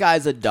 this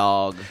guy's a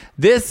dog.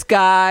 This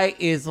guy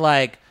is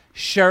like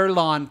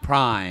Sherlon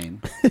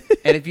Prime.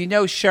 And if you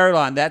know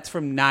Sherlon, that's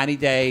from 90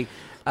 Day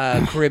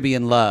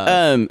Caribbean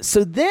Love.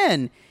 So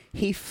then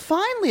he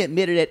finally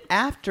admitted it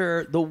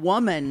after the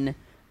woman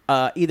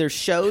either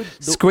showed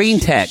Screen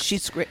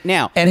text.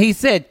 Now, And he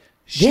said,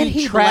 then she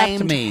he trapped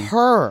blamed me.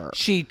 her.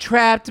 She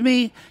trapped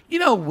me. You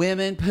know,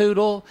 women,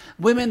 Poodle.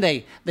 Women,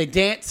 they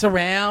dance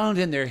around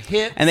in their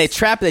hips. And they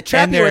trap you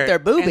with their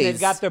boobies. And they've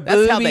got their That's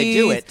boobies. how they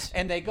do it.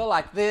 And they go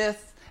like this,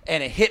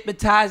 and it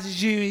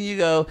hypnotizes you, and you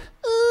go,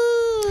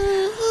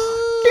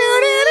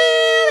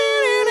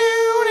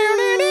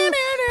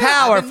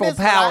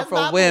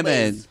 powerful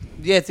women.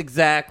 Yes,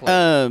 exactly.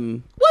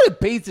 What a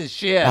piece of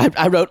shit.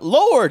 I wrote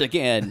Lord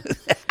again.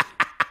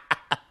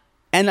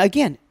 And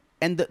again,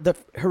 and the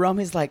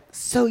Hiromi's like,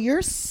 so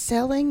you're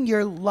selling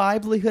your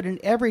livelihood and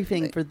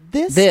everything for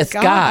this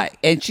guy.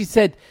 And she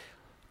said,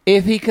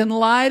 if he can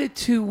lie to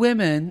two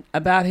women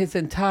about his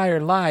entire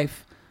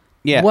life,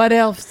 what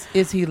else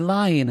is he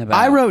lying about?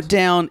 I wrote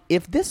down,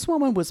 if this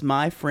woman was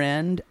my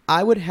friend,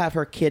 I would have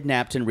her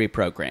kidnapped and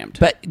reprogrammed.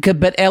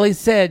 But Ellie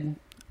said,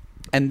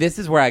 and this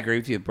is where I agree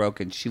with you,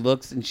 Broken. She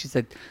looks and she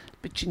said,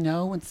 but you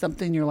know, when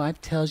something in your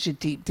life tells you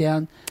deep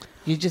down,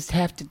 you just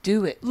have to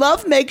do it.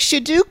 Love makes you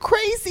do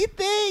crazy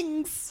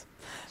things.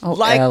 Oh,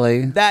 like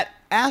Ellie. That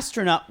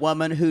astronaut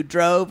woman who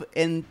drove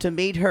in to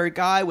meet her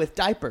guy with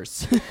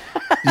diapers.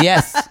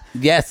 Yes.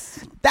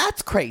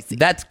 That's crazy.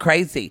 That's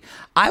crazy.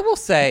 I will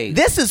say,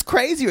 this is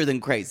crazier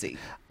than crazy.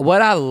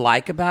 What I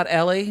like about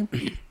Ellie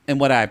and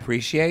what I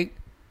appreciate,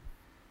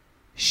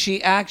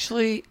 she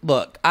actually,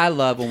 look, I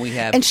love when we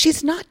have... And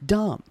she's not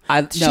dumb.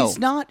 She's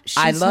not...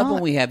 I love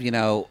when we have,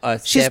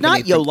 she's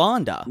not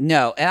Yolanda.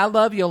 No, and I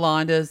love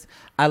Yolanda's.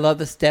 I love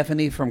the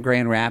Stephanie from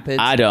Grand Rapids.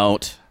 I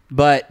don't.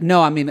 But,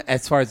 no, I mean,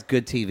 as far as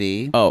good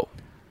TV... Oh.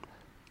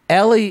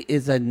 Ellie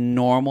is a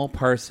normal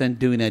person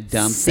doing a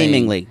dumb thing.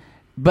 Seemingly.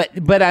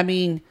 But I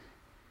mean,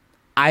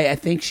 I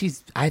think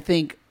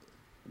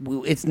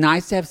it's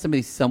nice to have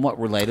somebody somewhat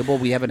relatable.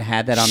 We haven't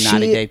had that on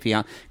 90 Day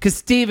Fiancé because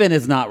Steven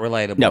is not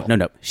relatable.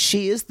 No.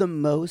 She is the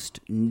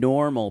most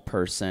normal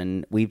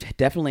person we've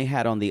definitely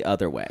had on The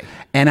Other Way.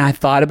 And I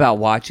thought about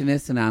watching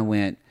this and I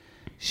went,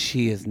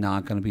 she is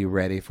not going to be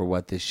ready for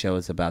what this show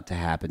is about to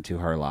happen to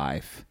her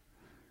life.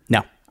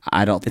 No.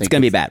 I don't think it's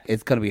going to be bad.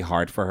 It's going to be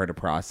hard for her to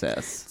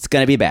process. It's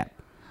going to be bad.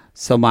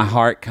 So my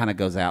heart kind of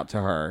goes out to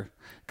her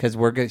because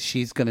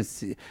she's going to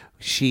see,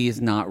 she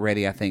is not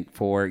ready, I think,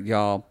 for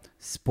y'all.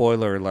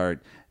 Spoiler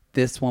alert.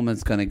 This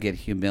woman's going to get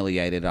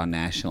humiliated on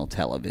national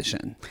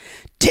television.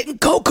 Didn't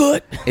go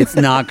good. It's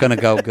not going to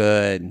go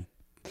good.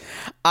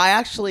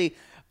 I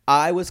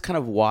was kind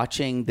of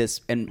watching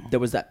this and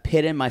there was that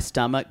pit in my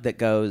stomach that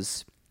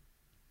goes,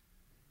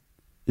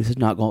 this is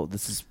going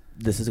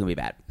to be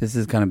bad. This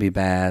is going to be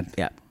bad.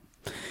 Yeah.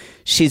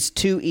 She's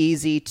too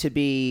easy to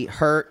be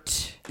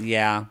hurt.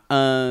 Yeah.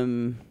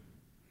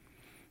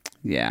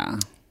 Yeah.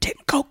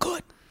 Didn't go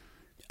good.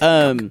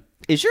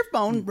 Is your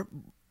phone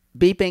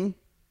beeping?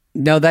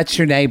 No, that's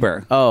your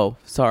neighbor. Oh,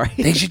 sorry.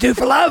 Things you do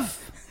for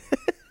love.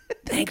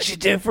 Things you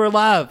do for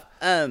love.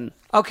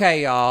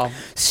 Okay, y'all.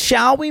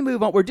 Shall we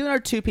move on? We're doing our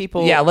two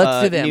people. Yeah,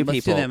 let's do them. New Let's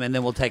people. do them, and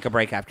then we'll take a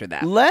break after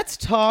that. Let's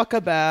talk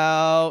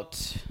about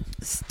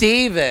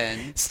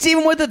Steven.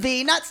 Steven with a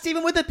V, not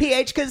Steven with a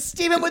PH, because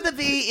Steven with a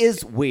V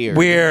is weird.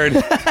 Weird.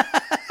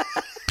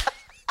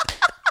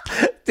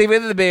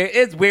 Steven with a V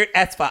is weird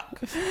as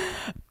fuck.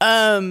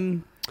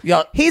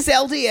 Y'all, he's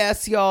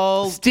LDS,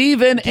 y'all.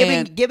 Steven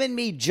giving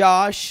me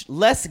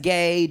less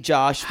gay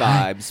Josh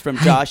vibes from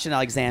Josh and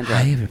Alexandra.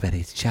 Hi, everybody.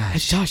 It's Josh.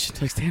 It's Josh and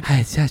Alexandra. Hi,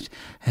 it's Josh.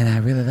 And I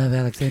really love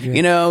Alexandra.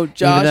 You know,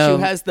 Josh, who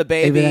has the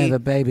baby, even I have a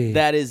baby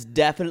that is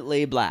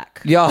definitely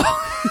black. Y'all.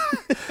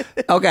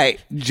 Okay,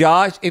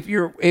 Josh, if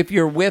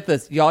you're with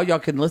us, y'all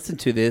can listen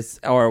to this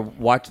or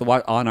watch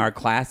on our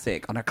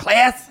classless.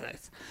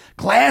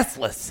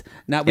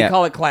 Now we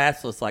call it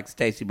classless like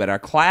Stacey, but our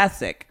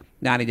classic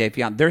 90 Day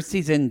Fiancé. There's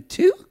season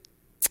 2?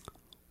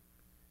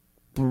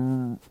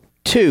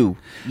 2.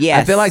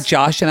 Yes. I feel like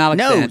Josh and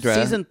Alexandra.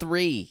 No, season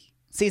 3.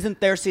 Season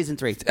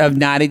 3 of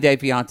 90 Day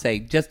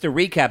Fiancé. Just to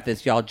recap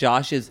this, y'all.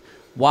 Josh is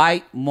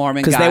white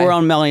Mormon guy. Because they were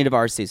on Melanie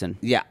DeVar's season.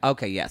 Yeah.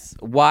 Okay. Yes.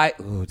 White.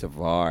 Ooh,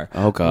 DeVar.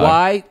 Oh God.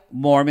 White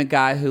Mormon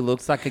guy who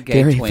looks like a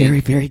gay twink.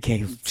 Very, very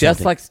gay.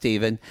 Just like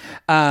Steven,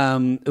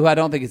 who I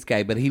don't think is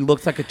gay, but he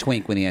looks like a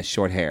twink when he has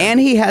short hair. And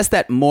he has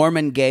that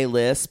Mormon gay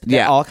lisp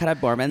that all kind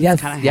of Mormons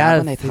kind of have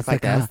when they talk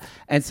like that.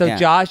 And so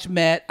Josh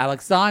met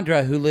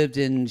Alexandra, who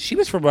she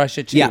was from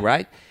Russia too,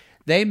 right?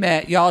 They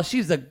met, y'all.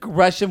 She's a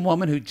Russian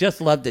woman who just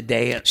loved to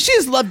dance. She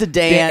just loved to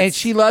dance. And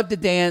she loved to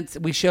dance.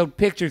 We showed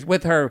pictures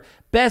with her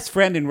best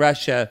friend in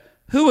Russia,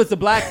 who was a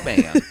black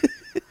man.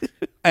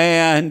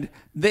 And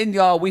then,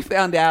 y'all, we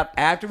found out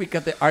after we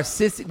got our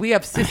Sissy, we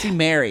have Sissy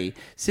Mary.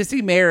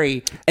 Sissy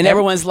Mary. And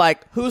everyone's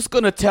like, who's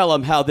going to tell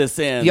them how this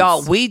ends?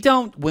 Y'all, we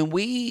don't,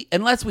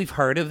 unless we've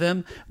heard of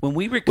them, when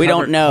we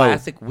recover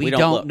classic, we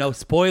don't know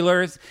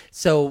spoilers.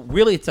 So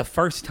really, it's a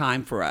first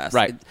time for us.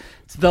 Right.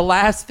 It's the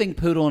last thing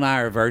Poodle and I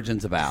are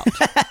virgins about.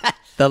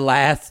 The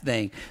last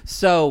thing.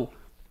 So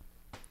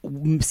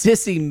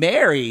Sissy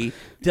Mary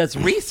does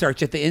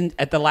research at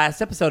the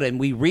last episode, and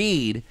we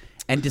read,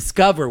 and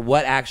discover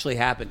what actually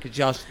happened. Because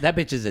y'all, that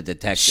bitch is a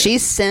detective. She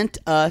sent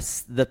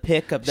us the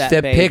pic of that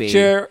the baby.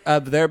 picture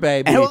of their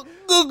baby.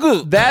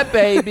 That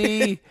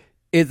baby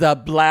is a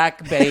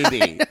black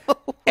baby.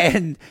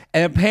 And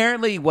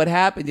apparently what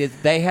happened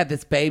is they had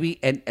this baby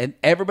and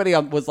everybody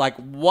was like,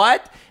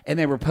 what? And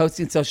they were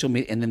posting social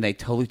media, and then they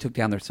totally took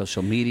down their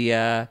social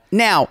media.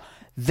 Now,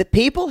 the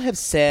people have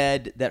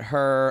said that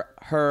her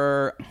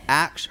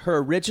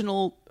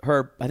original,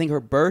 I think her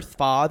birth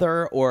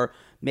father, or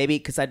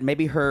maybe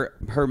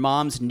her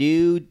mom's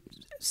new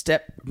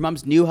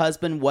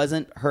husband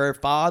wasn't her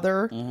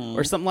father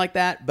or something like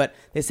that, but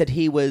they said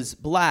he was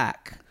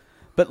black.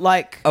 But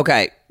like,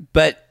 okay,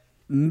 but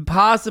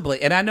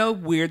possibly, and I know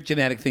weird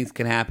genetic things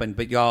can happen,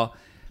 but y'all,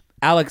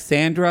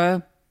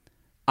 Alexandra,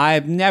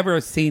 I've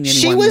never seen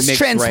anyone. She was mixed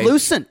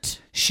translucent. Race.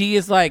 She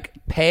is like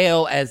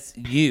pale as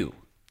you.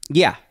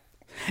 Yeah,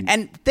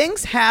 and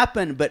things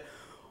happen, but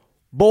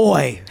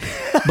boy.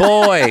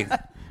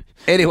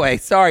 Anyway,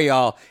 sorry,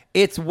 y'all.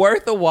 It's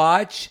worth a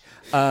watch,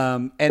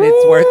 and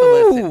it's worth a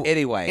listen.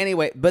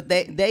 Anyway, but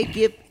they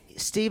give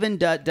Stephen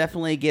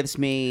definitely gives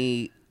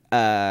me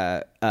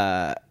Cody.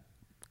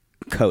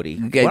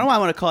 Why do I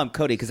want to call him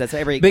Cody? Because that's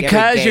every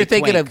because you're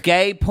thinking twink. of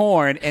gay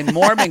porn, and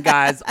Mormon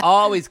guys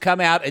always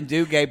come out and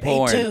do gay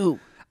porn. They do.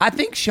 I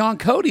think Sean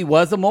Cody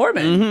was a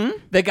Mormon.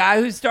 The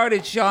guy who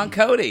started Sean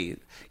Cody.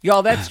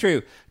 Y'all, that's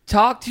true.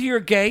 Talk to your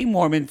gay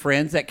Mormon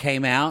friends that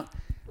came out.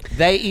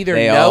 They either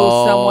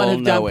know someone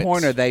who's done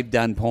porn or they've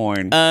done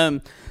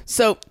porn.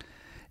 So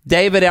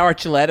David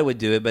Archuleta would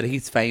do it, but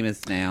he's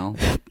famous now.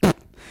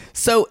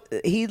 So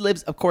he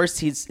lives, of course,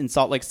 he's in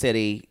Salt Lake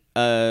City,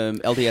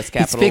 LDS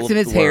capital. He's fixing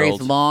his of the hair. world.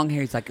 He's long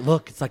hair. He's like,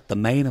 look, it's like the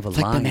mane of a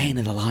lion. Like the mane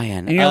of the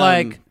lion. And you're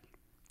like,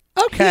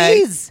 okay.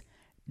 He's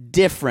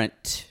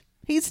different.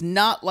 He's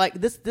not like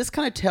this. This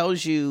kind of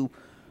tells you.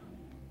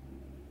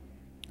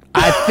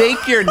 I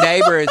think your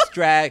neighbor is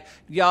drag.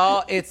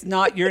 Y'all, it's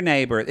not your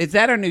neighbor. Is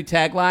that our new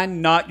tagline?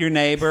 Not your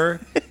neighbor.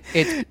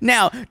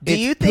 Now, do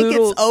you think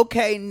it's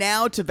okay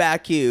now to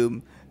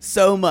vacuum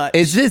so much?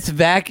 Is this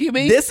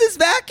vacuuming? This is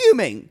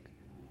vacuuming.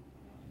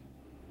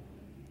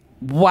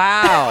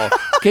 Wow.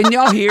 Can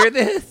y'all hear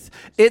this?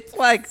 It's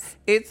like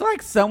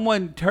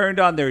someone turned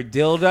on their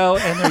dildo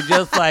and they're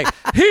just like,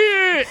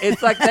 here.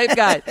 It's like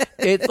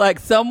it's like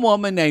some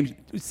woman named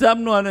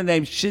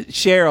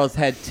Cheryl's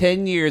had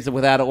 10 years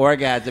without an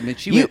orgasm, and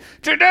she went,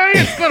 today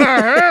it's gonna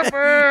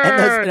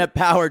happen. And a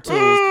power tools.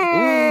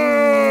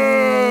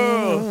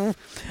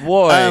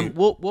 Boy,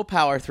 we'll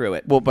power through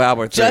it. We'll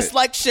power through just it.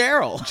 like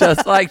Cheryl.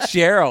 Just like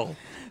Cheryl.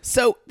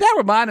 So that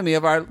reminded me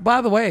of our.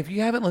 By the way, if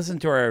you haven't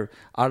listened to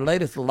our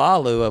latest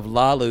Lalu of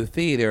Lalu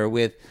Theater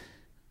with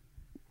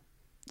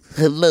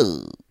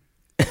Hello.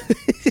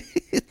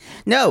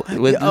 No,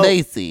 with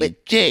Lacey and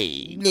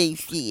Jane.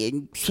 Lacey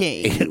and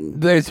Jane.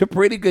 There's a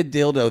pretty good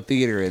dildo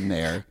theater in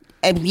there.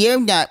 If you're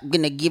not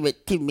gonna give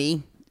it to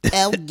me,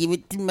 I'll give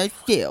it to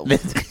myself.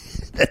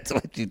 That's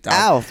what you thought.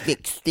 I'll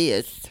fix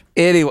this.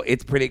 Anyway,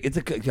 it's pretty. It's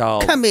a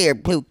y'all. Come here,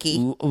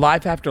 Pookie.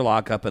 Life after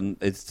lockup, and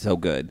it's so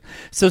good.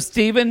 So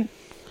Stephen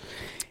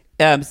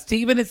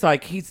is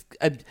like he's.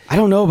 I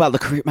don't know about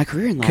my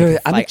career in life.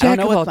 I don't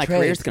know what my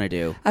career's going to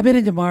do. I've been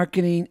into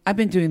marketing. I've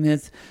been doing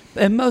this,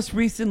 and most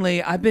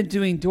recently, I've been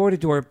doing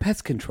door-to-door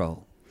pest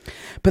control.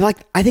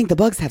 But I think the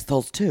bugs have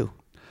souls too.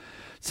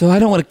 So I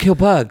don't want to kill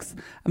bugs.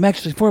 I'm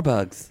actually for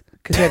bugs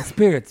because they have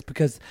spirits.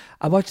 Because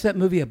I watched that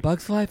movie A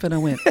Bug's Life, and I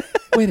went,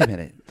 wait a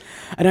minute,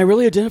 and I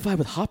really identify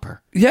with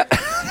Hopper. Yeah.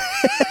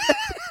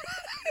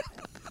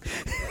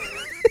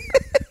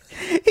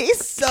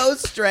 He's so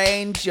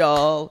strange,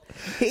 y'all.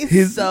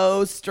 He's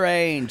so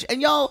strange.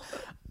 And y'all,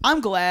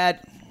 I'm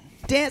glad.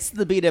 Dance to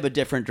the beat of a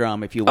different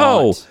drum if you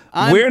want.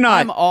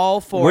 I'm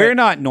all for We're it.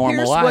 not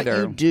normal Here's either.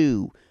 What you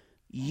do.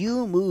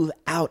 You move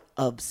out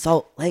of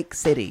Salt Lake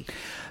City.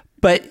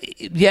 But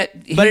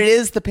it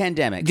is the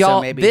pandemic. Y'all,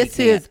 so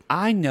maybe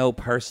I know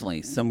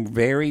personally some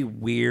very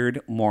weird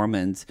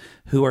Mormons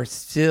who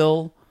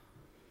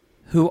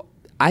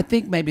I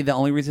think maybe the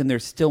only reason they're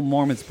still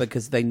Mormons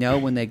because they know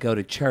when they go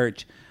to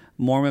church,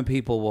 Mormon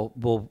people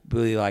will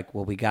be like,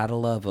 well, we got to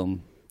love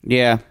them.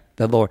 Yeah.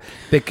 The Lord.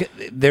 Because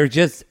they're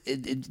just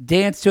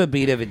dance to a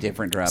beat of a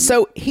different drum.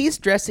 So he's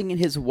dressing in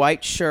his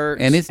white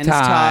shirt and his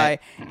tie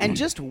and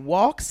just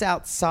walks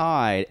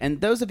outside.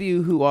 And those of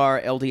you who are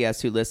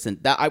LDS who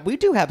listen, we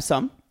do have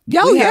some.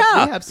 We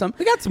have some.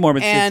 We got some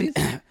Mormon sissies.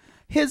 And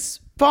his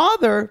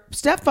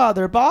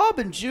stepfather, Bob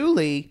and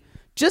Julie,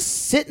 just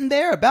sitting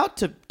there about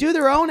to do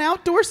their own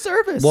outdoor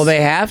service. Well, they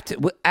have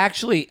to.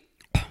 Actually,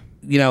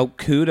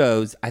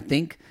 kudos. I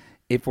think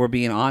if we're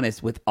being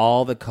honest, with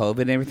all the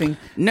COVID and everything,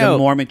 the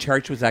Mormon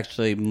church was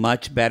actually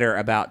much better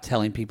about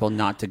telling people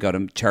not to go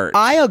to church.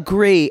 I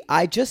agree.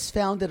 I just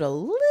found it a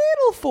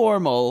little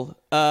formal.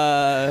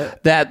 Because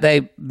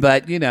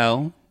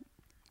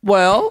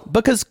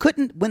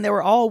when they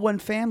were all one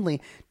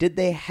family, did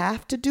they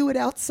have to do it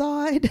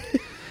outside?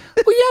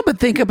 Well, yeah, but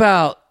think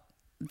about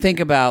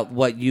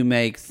what you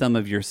make some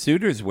of your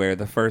suitors wear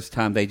the first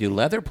time they do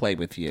leather play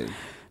with you.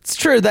 It's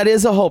true. That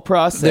is a whole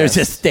process. There's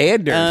a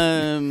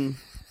standard.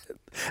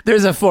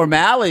 There's a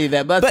formality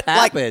that must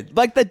happen.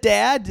 Like the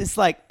dad is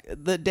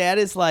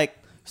like,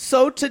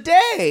 so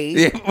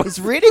today he's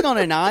reading on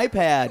an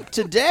iPad.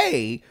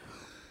 Today,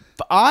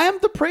 I am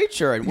the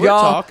preacher, and we're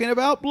talking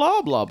about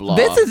blah blah blah.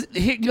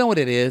 You know what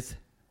it is?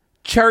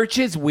 Church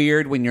is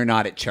weird when you're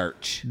not at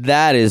church.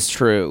 That is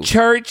true.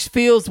 Church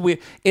feels weird.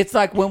 It's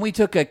like when we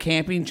took a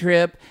camping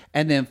trip,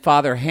 and then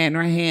Father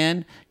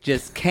Hanrahan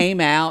just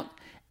came out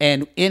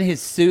and in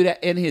his suit,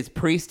 in his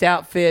priest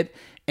outfit,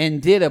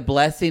 and did a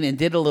blessing and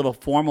did a little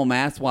formal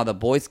mass while the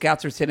Boy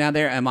Scouts are sitting out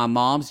there, and my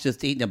mom's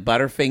just eating a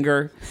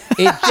Butterfinger.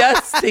 It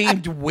just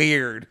seemed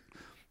weird.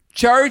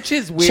 Church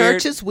is weird.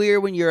 Church is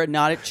weird when you're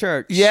not at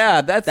church.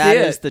 Yeah, that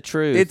is the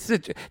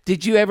truth.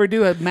 Did you ever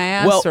do a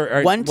mass? Well,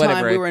 or one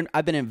time whatever?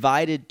 I've been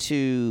invited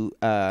to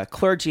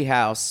clergy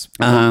house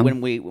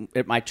when we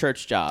at my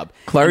church job.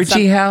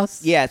 Clergy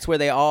house? Yeah, it's where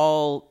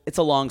it's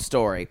a long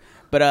story,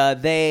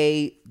 but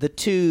the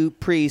two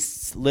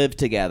priests live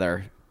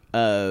together.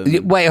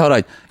 Wait, hold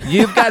on.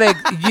 You've got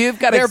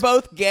to. They're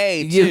both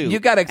gay too. You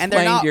got to explain, and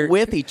they're not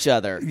with each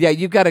other. Yeah,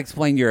 you've got to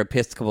explain your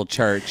Episcopal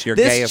church. Your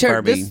gay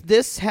affirming.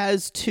 This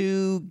has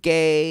two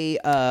gay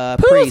Who's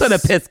priests. an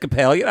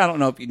Episcopalian? I don't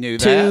know if you knew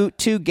that.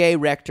 Two gay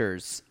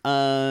rectors.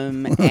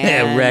 And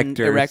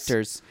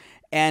Rectors.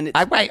 And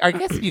I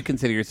guess you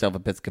consider yourself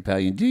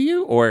Episcopalian, do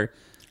you? Or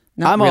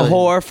not I'm really? a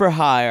whore for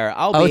hire.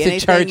 I'll be it's a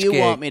anything church you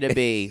gig. want me to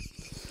be.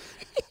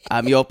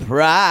 I'm your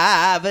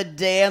private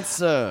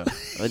dancer,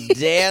 a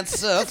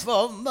dancer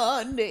for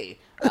money.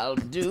 I'll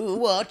do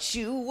what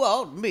you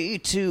want me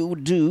to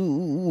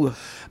do.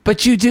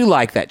 But you do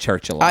like that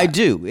church a lot. I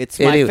do. It's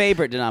my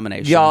favorite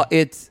denomination. Y'all,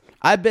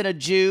 I've been a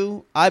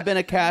Jew. I've been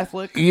a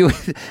Catholic.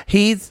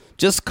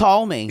 Just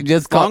call me.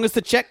 As long as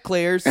the check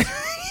clears.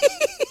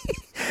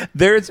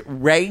 There's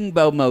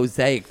rainbow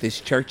mosaic. This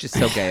church is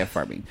so gay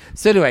affirming.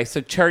 So anyway,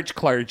 church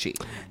clergy.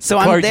 So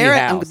I'm there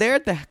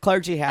at the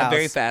clergy house. I'm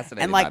very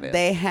fascinated. And by it.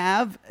 they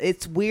have.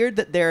 It's weird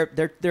that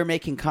they're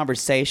making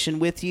conversation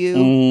with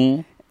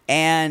you,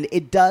 and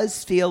it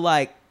does feel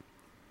like,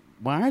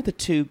 why are the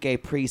two gay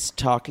priests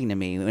talking to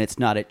me when it's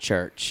not at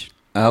church?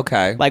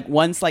 Okay. Like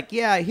one's like,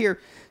 yeah, here,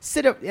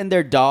 sit up, and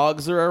their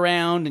dogs are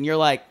around, and you're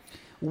like,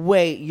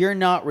 wait, you're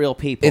not real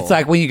people. It's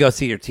like when you go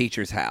see your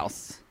teacher's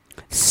house.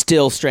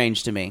 Still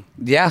strange to me.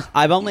 Yeah.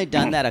 I've only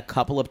done that a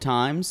couple of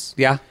times.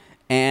 Yeah.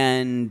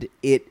 And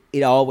it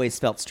always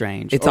felt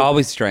strange. It's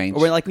always strange.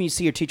 Or like when you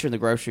see your teacher in the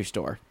grocery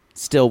store.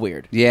 Still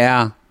weird.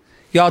 Yeah.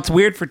 Y'all, it's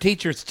weird for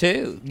teachers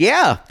too.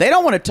 Yeah. They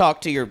don't want to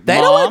talk to your mom. They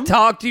don't want to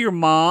talk to your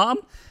mom.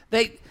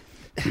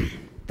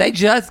 They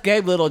just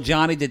gave little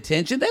Johnny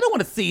detention. They don't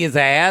want to see his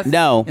ass.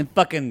 No. In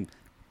fucking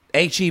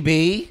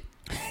HEB.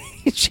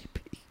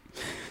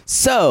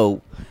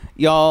 So,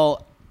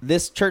 y'all,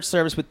 this church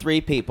service with 3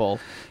 people.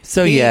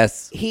 So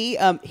yes, he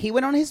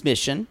went on his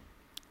mission.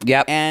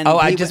 Yep. And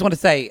I just want to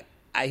say,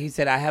 he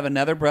said, I have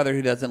another brother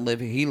who doesn't live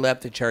here. He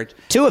left the church.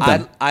 2 of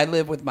them. I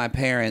live with my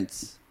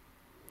parents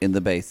in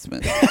the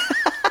basement.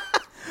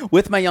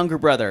 With my younger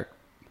brother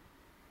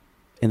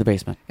in the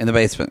basement.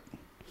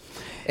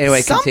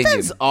 Anyway, something's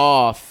continue.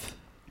 off.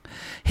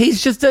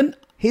 He's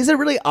a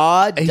really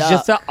odd. He's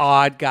just an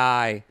odd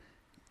guy.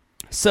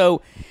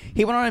 So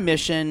he went on a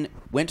mission,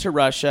 went to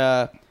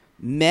Russia,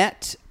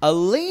 met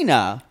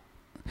Alina.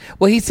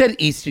 Well, he said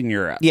Eastern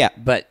Europe. Yeah.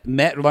 But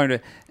met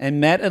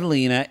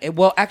Alina.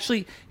 Well,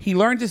 actually, he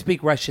learned to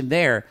speak Russian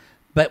there,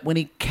 but when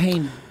he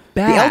came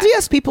back... The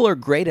LDS people are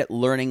great at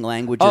learning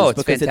languages. Oh, it's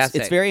because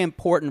fantastic. It's very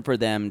important for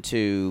them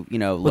to,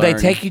 learn. Well, they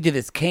take you to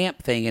this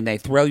camp thing, and they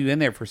throw you in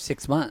there for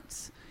 6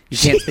 months. You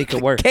can't speak a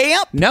word.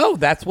 Camp? No,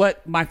 that's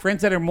what my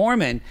friends that are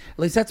Mormon, at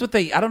least that's what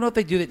I don't know if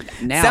they do it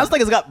now. Sounds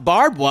like it's got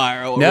barbed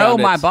wire around No,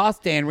 it. my boss,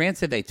 Dan Rand,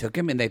 said they took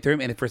him and they threw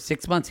him, and for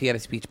 6 months he had to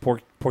speak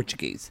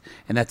Portuguese,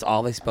 and that's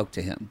all they spoke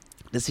to him.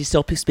 Does he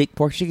still speak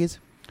Portuguese?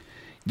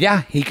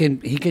 Yeah, he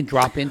can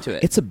drop into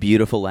it. It's a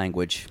beautiful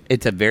language.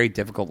 It's a very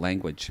difficult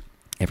language.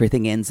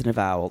 Everything ends in a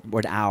vowel or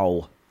an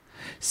ow.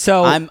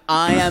 So I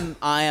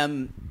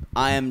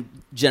am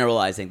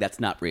generalizing. That's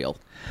not real.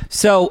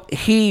 So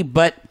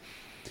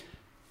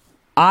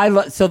I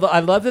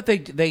love that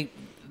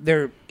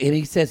they're and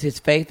he says his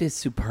faith is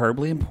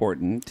superbly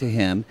important to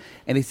him,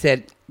 and he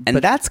said, and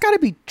that's got to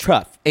be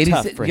tough.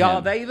 For y'all,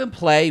 him. they even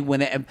play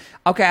when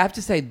okay. I have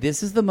to say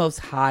this is the most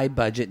high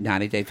budget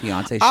 90 Day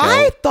Fiance show.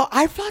 I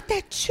thought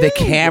that too. The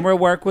camera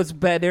work was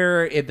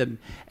better.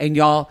 And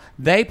y'all,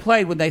 they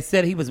played when they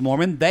said he was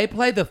Mormon. They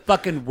played the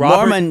fucking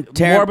Mormon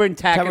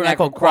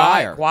Tabernacle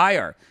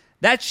Choir.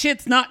 That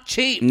shit's not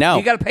cheap. No,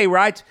 you got to pay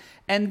rights.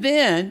 And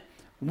then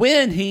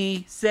when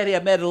he said he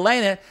had met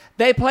Elena,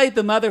 they played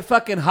the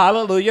motherfucking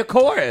Hallelujah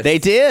chorus. They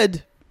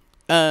did.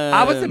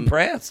 I was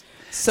impressed.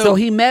 So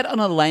he met on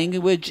a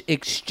language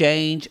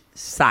exchange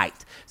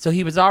site. So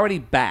he was already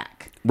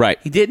back. Right.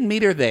 He didn't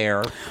meet her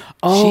there.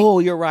 Oh,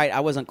 you're right.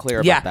 I wasn't clear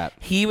about that.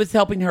 He was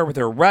helping her with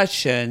her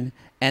Russian,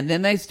 and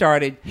then they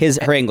started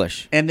her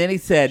English. And then he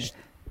said,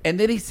 I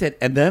did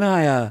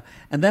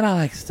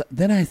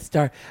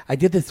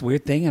this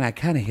weird thing, and I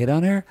kind of hit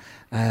on her.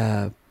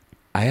 I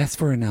asked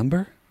for a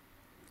number,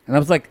 and I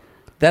was like,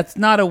 That's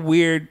not a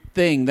weird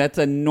thing. That's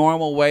a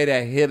normal way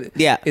to hit it.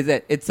 Yeah.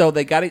 So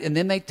they got it, and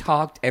then they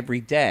talked every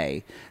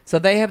day. So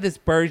they have this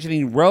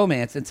burgeoning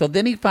romance, and so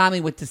then he finally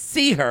went to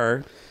see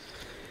her,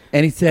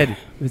 and he said,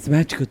 "It was a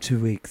magical 2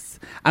 weeks."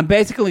 I'm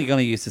basically going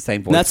to use the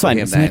same voice. That's for fine. him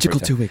It was that magical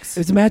every 2 time. weeks. It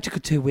was a magical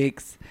 2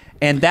 weeks,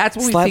 and that's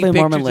when Slightly we see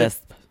Mormon pictures.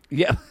 lisp.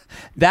 Yeah,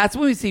 that's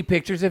when we see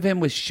pictures of him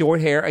with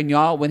short hair. And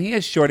y'all, when he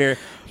has short hair,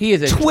 he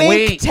is a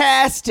twink.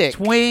 Twinktastic.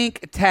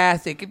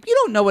 Twinktastic. If you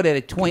don't know what a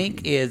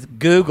twink is,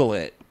 Google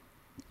it.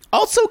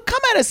 Also, come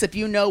at us if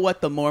you know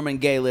what the Mormon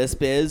gay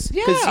lisp is.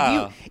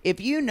 Yeah. If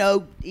you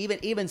know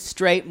even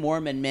straight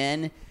Mormon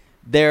men,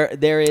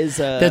 there's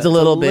a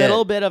little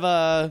bit of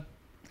a.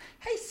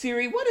 Hey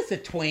Siri, what is a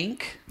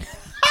twink?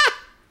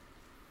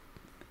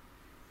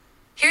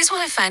 Here's what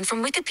I found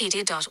from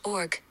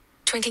wikipedia.org.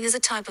 Twinking is a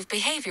type of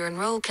behavior in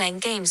role-playing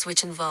games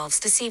which involves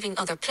deceiving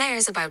other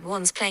players about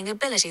one's playing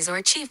abilities or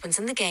achievements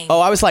in the game. Oh,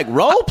 I was like,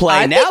 role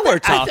play. Now we're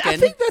talking. I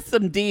think that's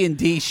some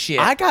D&D shit.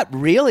 I got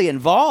really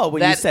involved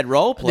when you said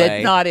role play.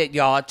 That's not it,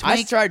 y'all. A twink,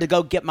 I started to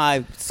go get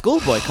my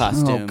schoolboy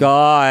costume. Oh,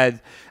 God.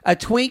 A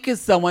twink is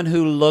someone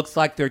who looks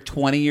like they're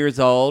 20 years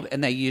old,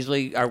 and they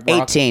usually are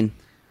 18.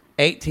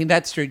 18,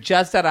 that's true.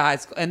 Just out of high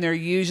school. And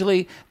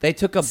they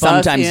took a bus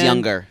Sometimes in.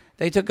 younger.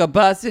 They took a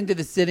bus into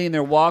the city, and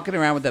they're walking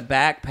around with a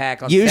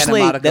backpack on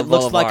Usually Santa Monica that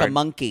looks Boulevard. like a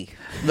monkey.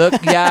 Look,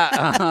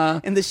 yeah.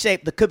 In the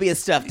shape that could be a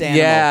stuffed animal.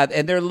 Yeah,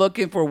 and they're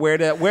looking for where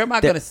am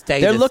I going to stay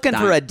They're this looking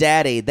night? for a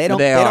daddy. They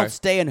don't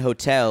stay in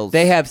hotels.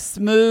 They have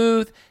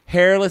smooth,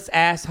 hairless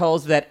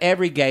assholes that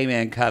every gay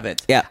man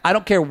covets. Yeah. I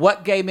don't care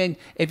what gay man.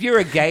 If you're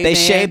a gay man. They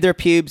shave their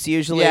pubes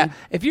usually. Yeah.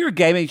 If you're a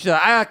gay man, you should say,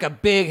 I like a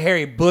big,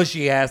 hairy,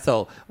 bushy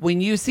asshole. When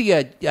you see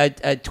a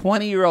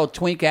 20-year-old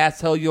twink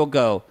asshole, you'll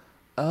go,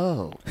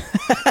 oh.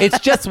 It's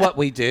just what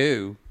we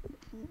do.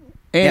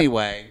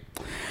 Anyway.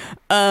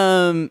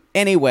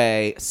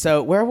 Anyway,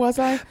 so where was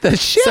I? The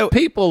shit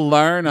people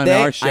learn on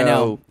our show. I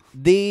know.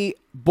 The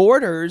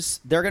borders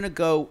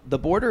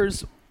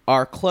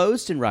are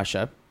closed in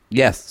Russia.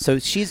 Yes. So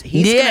he's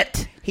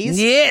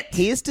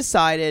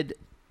decided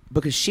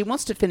because she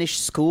wants to finish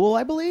school,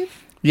 I believe.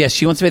 Yes,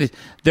 she wants to finish.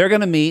 They're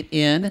going to meet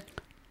in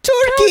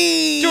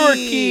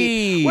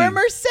Turkey, where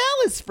Marcel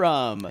is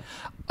from.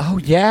 Oh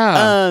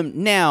yeah.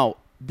 Now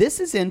this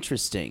is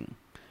interesting.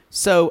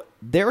 So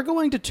they're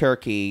going to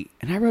Turkey,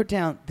 and I wrote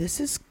down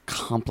this is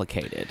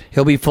complicated.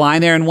 He'll be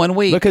flying there in 1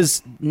 week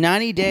because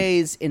 90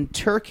 days in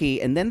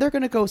Turkey, and then they're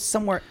going to go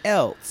somewhere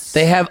else.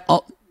 They have.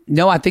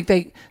 No, I think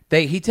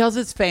they. He tells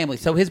his family.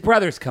 So his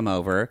brothers come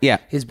over. Yeah,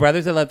 his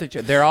brothers that left the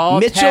church. They're all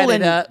Mitchell tatted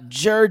and up.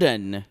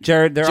 Jordan.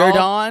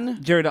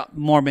 Jordan.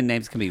 Mormon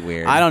names can be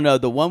weird. I don't know.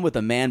 The one with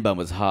the man bun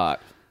was hot.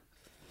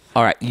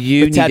 All right,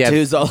 you need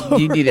tattoos all over.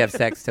 You need to have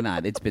sex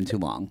tonight. It's been too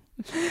long.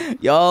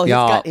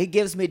 Y'all, he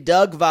gives me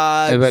Doug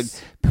vibes.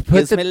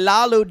 Gives me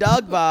Lalu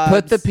Doug vibes.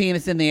 Put the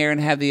penis in the air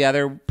and have the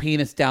other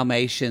penis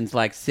Dalmatians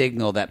like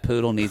signal that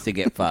Poodle needs to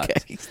get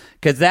fucked.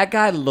 Because that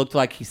guy looked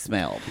like he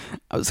smelled.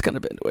 I was kind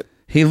of into it.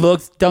 He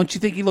looks. Don't you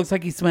think he looks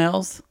like he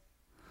smells?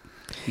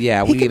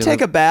 Yeah, he could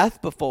take a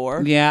bath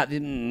before. Yeah, we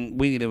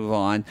need to move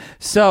on.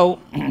 So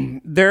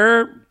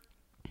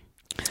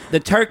the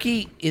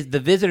Turkey is the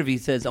visitor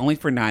visa is only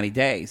for 90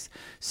 days.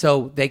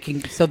 So they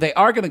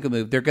are going to go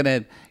move. They're going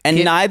to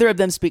neither of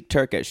them speak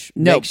Turkish.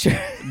 No, Make sure.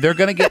 They're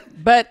going to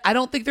get. But I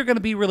don't think they're going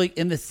to be really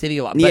in the city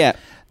a lot. But yeah,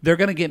 they're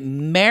going to get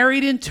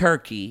married in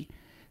Turkey.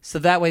 So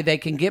that way they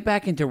can get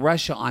back into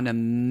Russia on a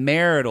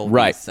marital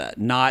visa,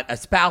 not a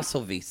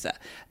spousal visa.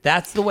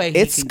 That's the way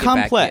it's can get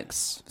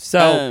complex. Back in.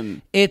 So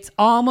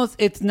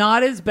it's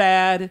not as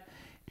bad.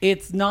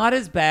 It's not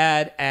as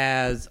bad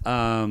as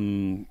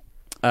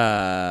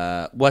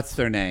what's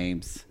their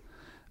names?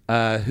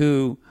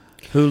 Who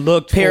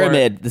looked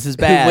Pyramid. This is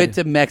bad. Who went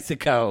to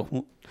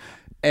Mexico.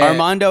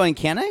 Armando and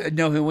Kenny?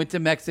 No, who went to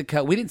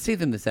Mexico. We didn't see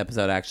them this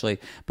episode, actually.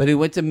 But who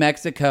went to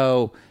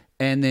Mexico,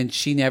 and then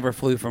she never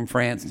flew from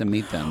France to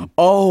meet them.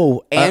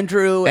 Oh,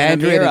 Andrew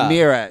and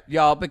Amira.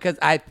 Y'all, because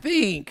I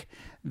think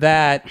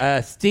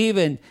that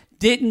Steven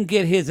didn't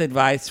get his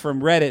advice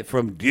from Reddit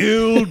from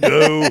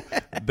Dildo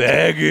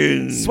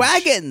Baggins.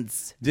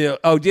 Swaggins.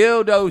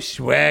 Dildo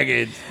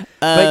Swaggins.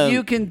 But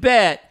you can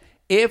bet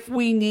if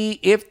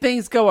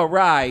things go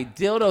awry,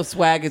 Dildo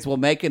Swaggins will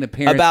make an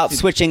appearance about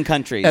switching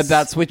countries.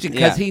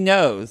 Because he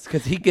knows,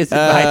 because he gets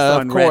advice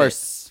on Reddit. Of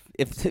course.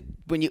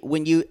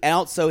 When you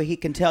also he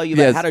can tell you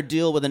about how to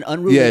deal with an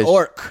unruly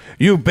orc.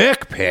 You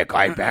backpack.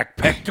 I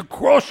backpacked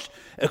across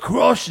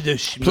the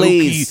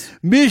smoky,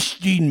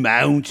 misty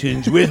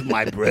mountains with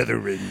my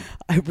brethren.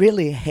 I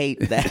really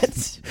hate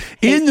that.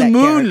 In the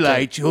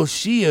moonlight, you'll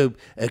see a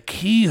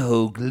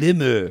keyhole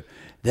glimmer.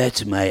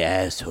 That's my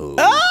asshole.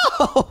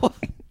 Oh!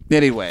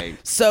 Anyway.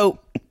 So,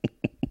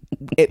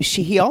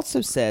 he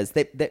also says,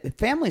 that the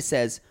family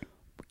says,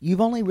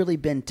 you've only really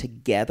been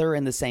together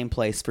in the same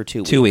place for 2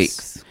 weeks. 2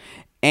 weeks.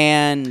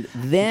 And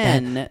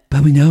then...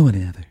 But we know one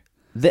another.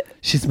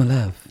 She's my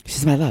love.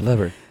 She's my love. Love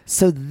her.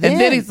 So then... And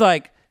then he's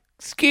like,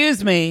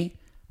 excuse me,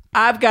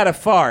 I've got to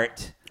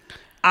fart.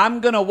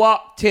 I'm going to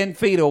walk 10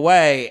 feet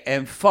away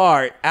and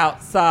fart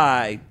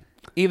outside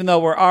even though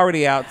we're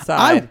already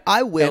outside.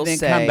 I will and then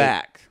say, come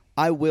back.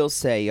 I will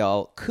say,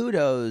 y'all,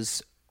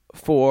 kudos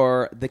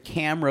for the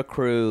camera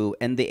crew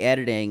and the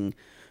editing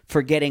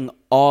for getting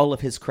all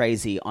of his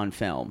crazy on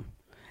film.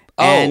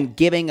 And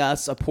giving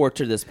us a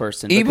portrait of this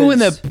person. Even when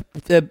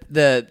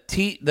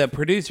the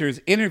producers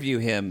interview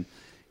him,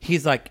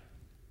 he's like,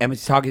 "Am I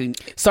talking?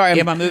 Sorry,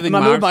 am I moving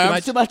my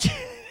arms too much?"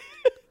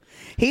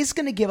 He's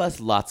going to give us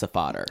lots of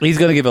fodder. He's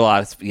going to give a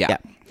lot of He's going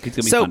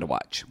to be fun to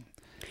watch.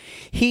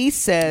 He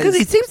says because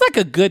he seems like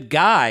a good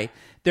guy.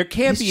 There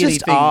can't be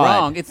anything odd.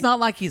 wrong. It's not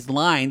like he's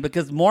lying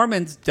because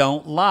Mormons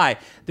don't lie.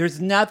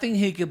 There's nothing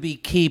he could be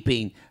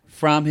keeping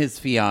from his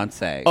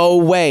fiance. Oh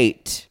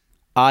wait.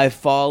 I've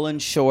fallen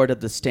short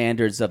of the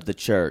standards of the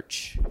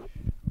church.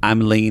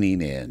 I'm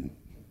leaning in.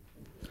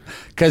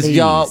 Because,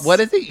 y'all, what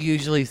does it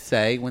usually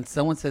say when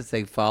someone says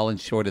they've fallen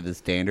short of the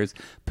standards?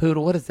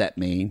 Poodle, what does that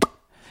mean?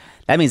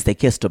 That means they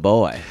kissed a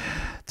boy.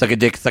 Suck a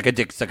dick, suck a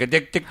dick, suck a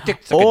dick, dick,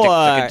 dick, suck or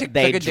a dick,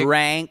 they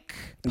drank,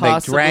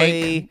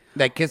 possibly.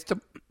 They kissed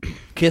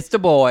a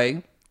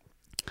boy.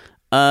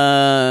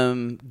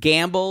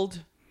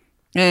 Gambled.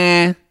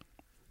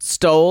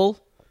 Stole.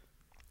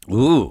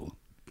 Ooh.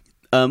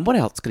 What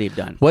else could he have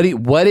done? What do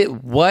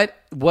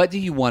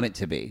you want it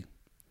to be?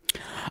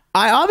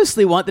 I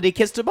obviously want that he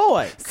kissed a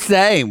boy.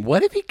 Same.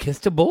 What if he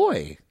kissed a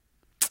boy?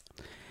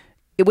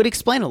 It would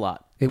explain a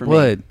lot. It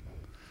would. Me.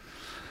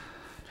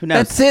 Who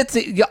knows? That's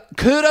it.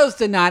 Kudos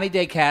to 90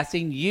 Day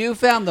Casting. You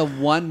found the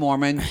one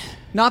Mormon,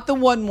 not the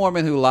one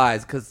Mormon who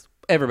lies, because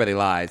everybody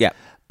lies. Yeah.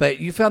 But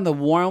you found the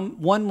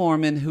one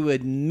Mormon who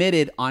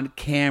admitted on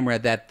camera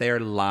that they're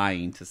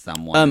lying to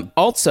someone.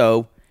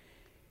 Also,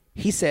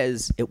 he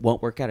says it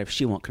won't work out if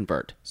she won't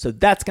convert. So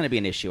that's going to be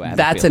an issue.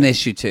 That's an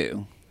issue,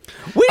 too.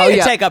 We need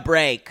to take a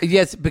break.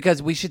 Yes,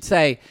 because we should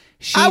say...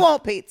 I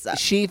want pizza.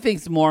 She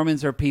thinks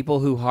Mormons are people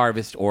who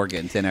harvest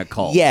organs in a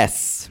cult.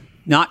 Yes.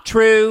 Not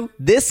true.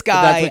 This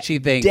guy that's what she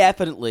thinks.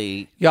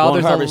 Definitely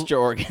won't harvest your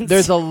organs.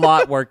 There's a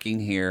lot working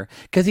here.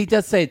 Because he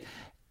does say...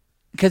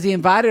 Because he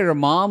invited her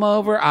mom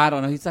over. I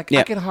don't know. He's like,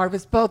 I could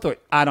harvest both. Or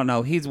I don't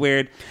know. He's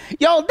weird.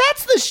 Yo,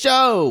 that's the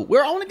show.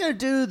 We're only going to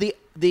do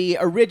the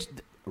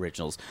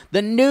originals,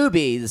 the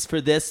newbies for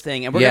this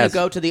thing. And we're going to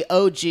go to the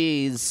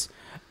OGs.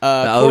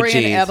 Corey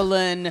and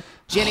Evelyn,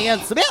 Jenny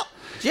and Sabil.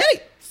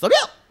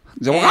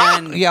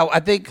 And, I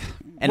think...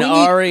 And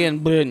Ari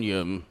and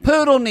Binyam.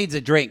 Poodle needs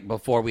a drink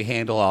before we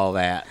handle all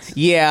that.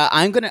 Yeah,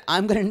 I'm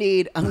gonna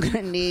need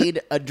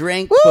a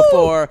drink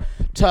before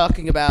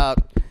talking about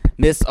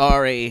Miss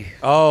Ari.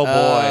 Oh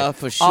boy,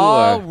 for sure.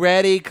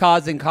 Already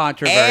causing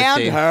controversy.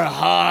 And her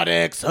hot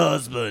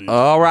ex-husband.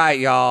 All right,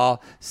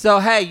 y'all. So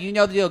hey, you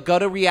know the deal. Go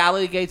to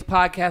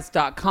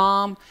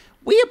realitygatespodcast.com.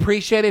 We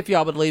appreciate it if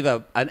y'all would leave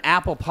an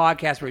Apple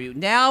Podcast review.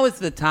 Now is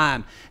the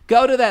time.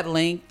 Go to that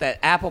link, that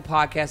Apple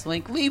Podcast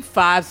link. Leave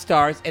 5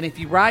 stars. And if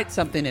you write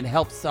something, it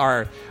helps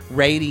our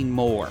rating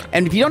more.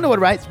 And if you don't know what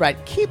to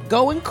write, keep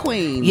going,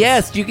 Queens.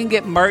 Yes, you can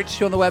get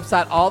merch on the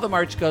website. All the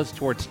merch goes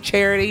towards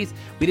charities.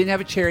 We didn't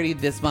have a charity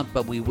this month,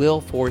 but we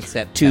will for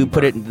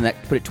September. To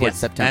put it towards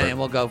September. And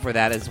we'll go for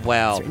that as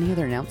well. Is there any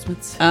other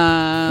announcements? We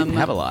didn't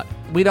have a lot.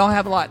 We don't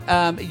have a lot.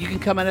 You can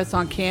come at us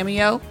on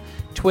Cameo.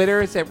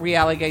 Twitter is at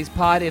Reality Gaze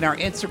Pod, and our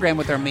Instagram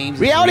with our memes.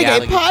 Reality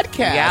Gaze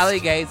Podcast. Reality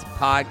Gaze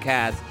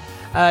Podcast.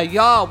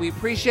 Y'all, we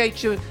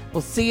appreciate you.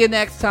 We'll see you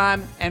next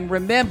time. And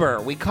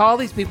remember, we call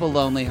these people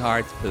lonely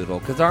hearts, Poodle,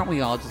 because aren't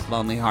we all just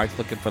lonely hearts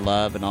looking for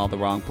love in all the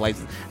wrong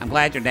places? I'm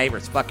glad your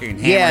neighbor's fucking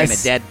hammering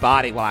a dead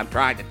body while I'm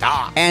trying to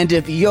talk. And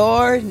if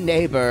your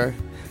neighbor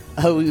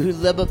who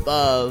live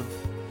above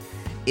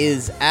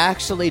is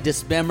actually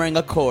dismembering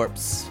a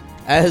corpse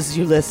as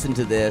you listen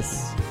to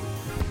this,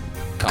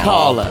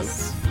 call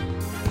us.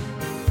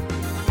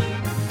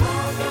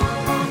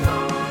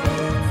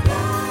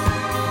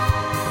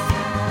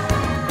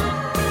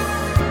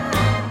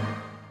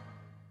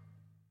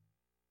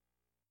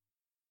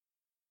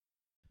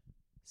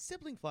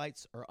 Sibling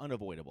fights are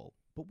unavoidable,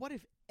 but what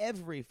if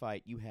every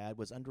fight you had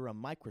was under a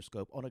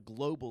microscope on a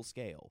global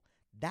scale?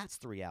 That's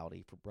the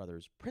reality for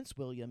brothers Prince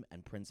William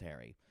and Prince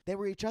Harry. They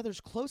were each other's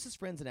closest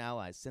friends and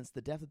allies since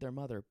the death of their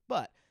mother,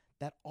 but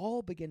that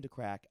all began to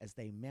crack as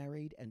they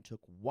married and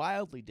took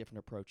wildly different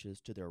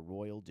approaches to their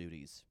royal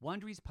duties.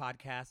 Wondery's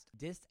podcast,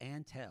 Dis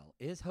and Tell,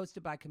 is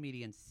hosted by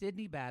comedians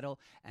Sydney Battle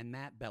and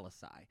Matt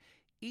Belisai.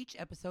 Each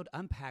episode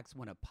unpacks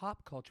one of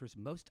pop culture's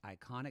most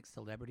iconic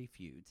celebrity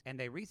feuds, and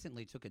they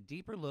recently took a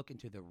deeper look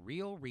into the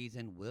real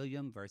reason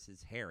William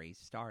versus Harry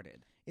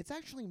started. It's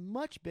actually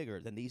much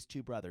bigger than these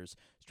two brothers,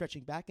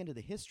 stretching back into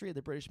the history of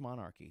the British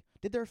monarchy.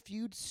 Did their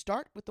feud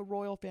start with the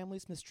royal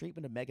family's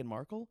mistreatment of Meghan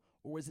Markle,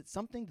 or was it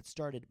something that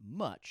started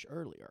much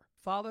earlier?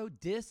 Follow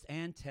Dis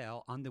and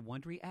Tell on the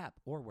Wondery app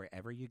or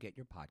wherever you get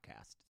your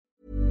podcasts.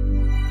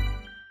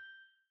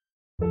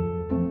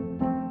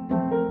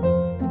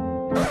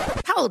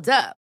 Hold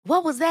up.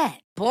 What was that?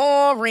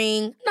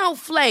 Boring. No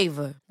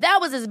flavor. That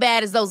was as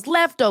bad as those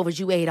leftovers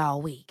you ate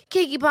all week.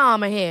 Keke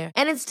Palmer here,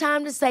 and it's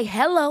time to say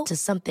hello to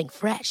something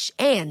fresh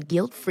and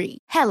guilt-free.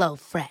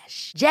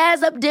 HelloFresh.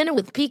 Jazz up dinner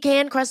with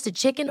pecan-crusted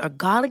chicken or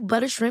garlic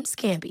butter shrimp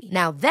scampi.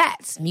 Now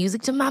that's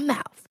music to my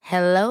mouth.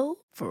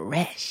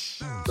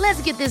 HelloFresh.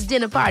 Let's get this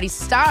dinner party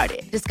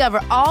started.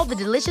 Discover all the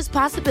delicious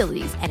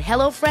possibilities at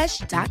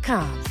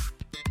HelloFresh.com.